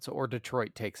Fields, or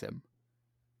Detroit takes him.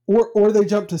 Or they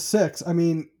jump to 6.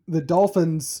 The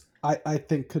Dolphins, I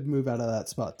think, could move out of that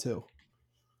spot too.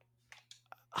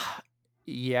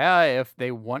 Yeah, if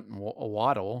they want a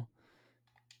Waddle.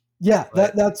 Yeah,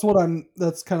 that's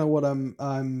kind of what I'm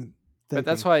thinking. But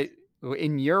that's why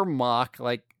in your mock,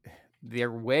 like,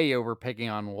 they're way over picking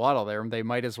on Waddle there. They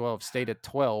might as well have stayed at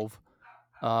 12.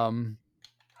 Although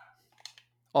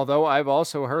I've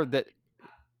also heard that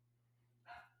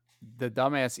the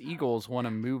dumbass Eagles want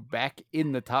to move back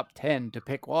in the top 10 to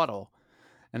pick Waddle.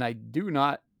 And I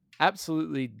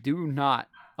absolutely do not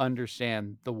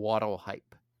understand the Waddle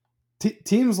hype.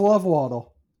 Teams love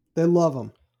Waddle. They love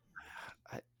him.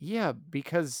 Yeah,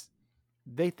 because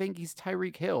they think he's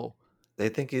Tyreek Hill. They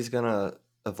think he's going to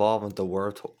evolve into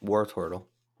War Turtle.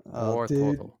 Oh,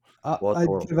 dude. I'd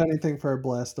give anything for a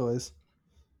Blastoise.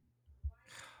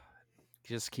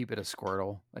 Just keep it a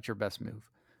Squirtle. That's your best move.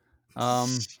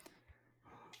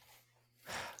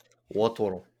 War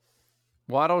Turtle.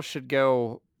 Waddle should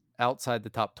go outside the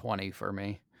top 20 for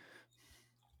me.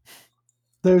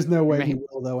 There's no way he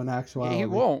will, though, in actuality. He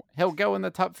won't. He'll go in the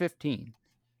top 15.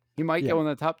 He might go in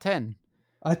the top 10.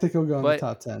 I think he'll go in the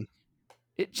top 10.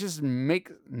 It just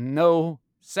makes no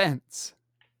sense.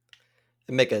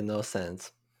 It makes no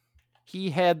sense.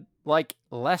 He had like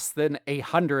less than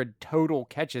 100 total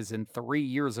catches in 3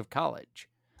 years of college.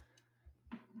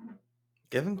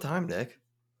 Give him time, Nick.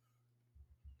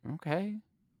 Okay.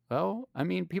 Well, I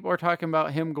mean, people are talking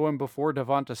about him going before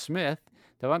Devonta Smith.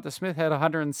 Devonta Smith had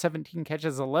 117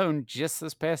 catches alone just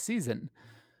this past season.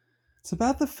 It's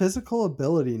about the physical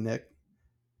ability, Nick.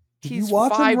 He's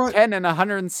 5'10" and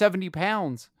 170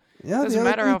 pounds. Yeah, doesn't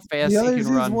matter how fast he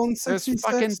can run. There's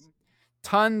fucking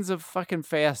tons of fucking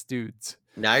fast dudes.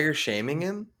 Now you're shaming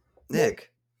him,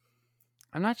 Nick.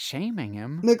 I'm not shaming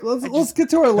him. Nick, let's get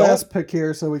to our last pick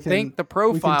here so we can think the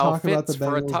profile fits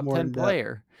for a top 10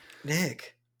 player.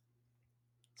 Nick.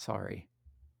 Sorry.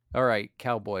 All right,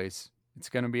 Cowboys. It's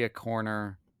going to be a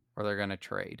corner or they're going to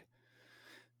trade.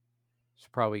 It's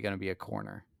probably going to be a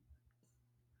corner.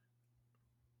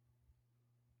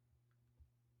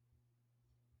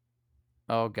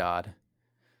 Oh, God.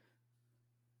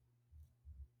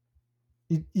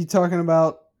 You talking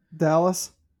about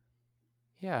Dallas?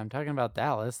 Yeah, I'm talking about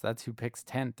Dallas. That's who picks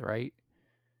 10th, right?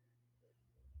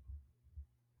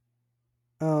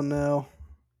 Oh, no.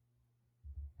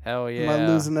 Hell yeah. Am I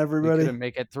losing everybody? We couldn't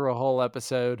make it through a whole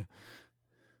episode.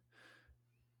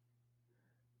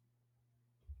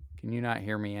 Can you not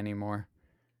hear me anymore?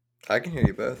 I can hear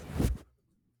you both.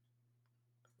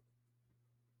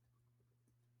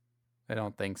 I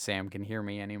don't think Sam can hear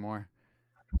me anymore.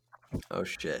 Oh,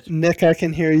 shit. Nick, I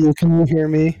can hear you. Can you hear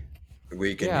me?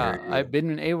 We can hear you. I've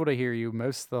been able to hear you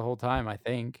most of the whole time, I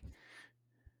think.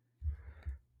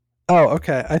 Oh,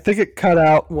 okay. I think it cut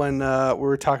out when we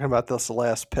were talking about this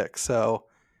last pick. So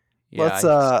let's.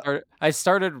 I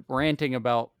started ranting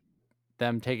about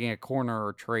them taking a corner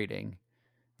or trading.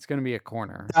 It's going to be a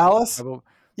corner. Dallas? They're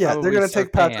going to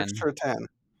take Patrick Surtain.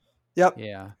 Yep.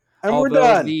 Yeah. And we're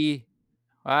done.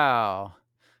 Wow.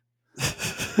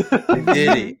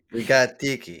 Diddy. We got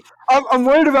Dicky. I'm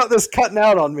worried about this cutting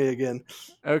out on me again.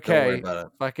 Okay. Don't worry about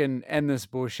it. Fucking end this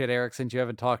bullshit, Eric, since you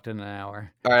haven't talked in an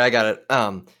hour. All right, I got it.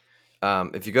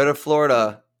 If you go to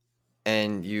Florida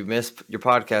and you miss your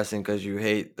podcasting because you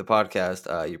hate the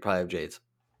podcast, you probably have Jades.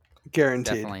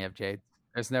 Guaranteed. Definitely have Jades.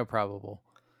 There's no probable.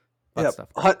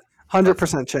 Yep.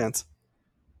 100% chance.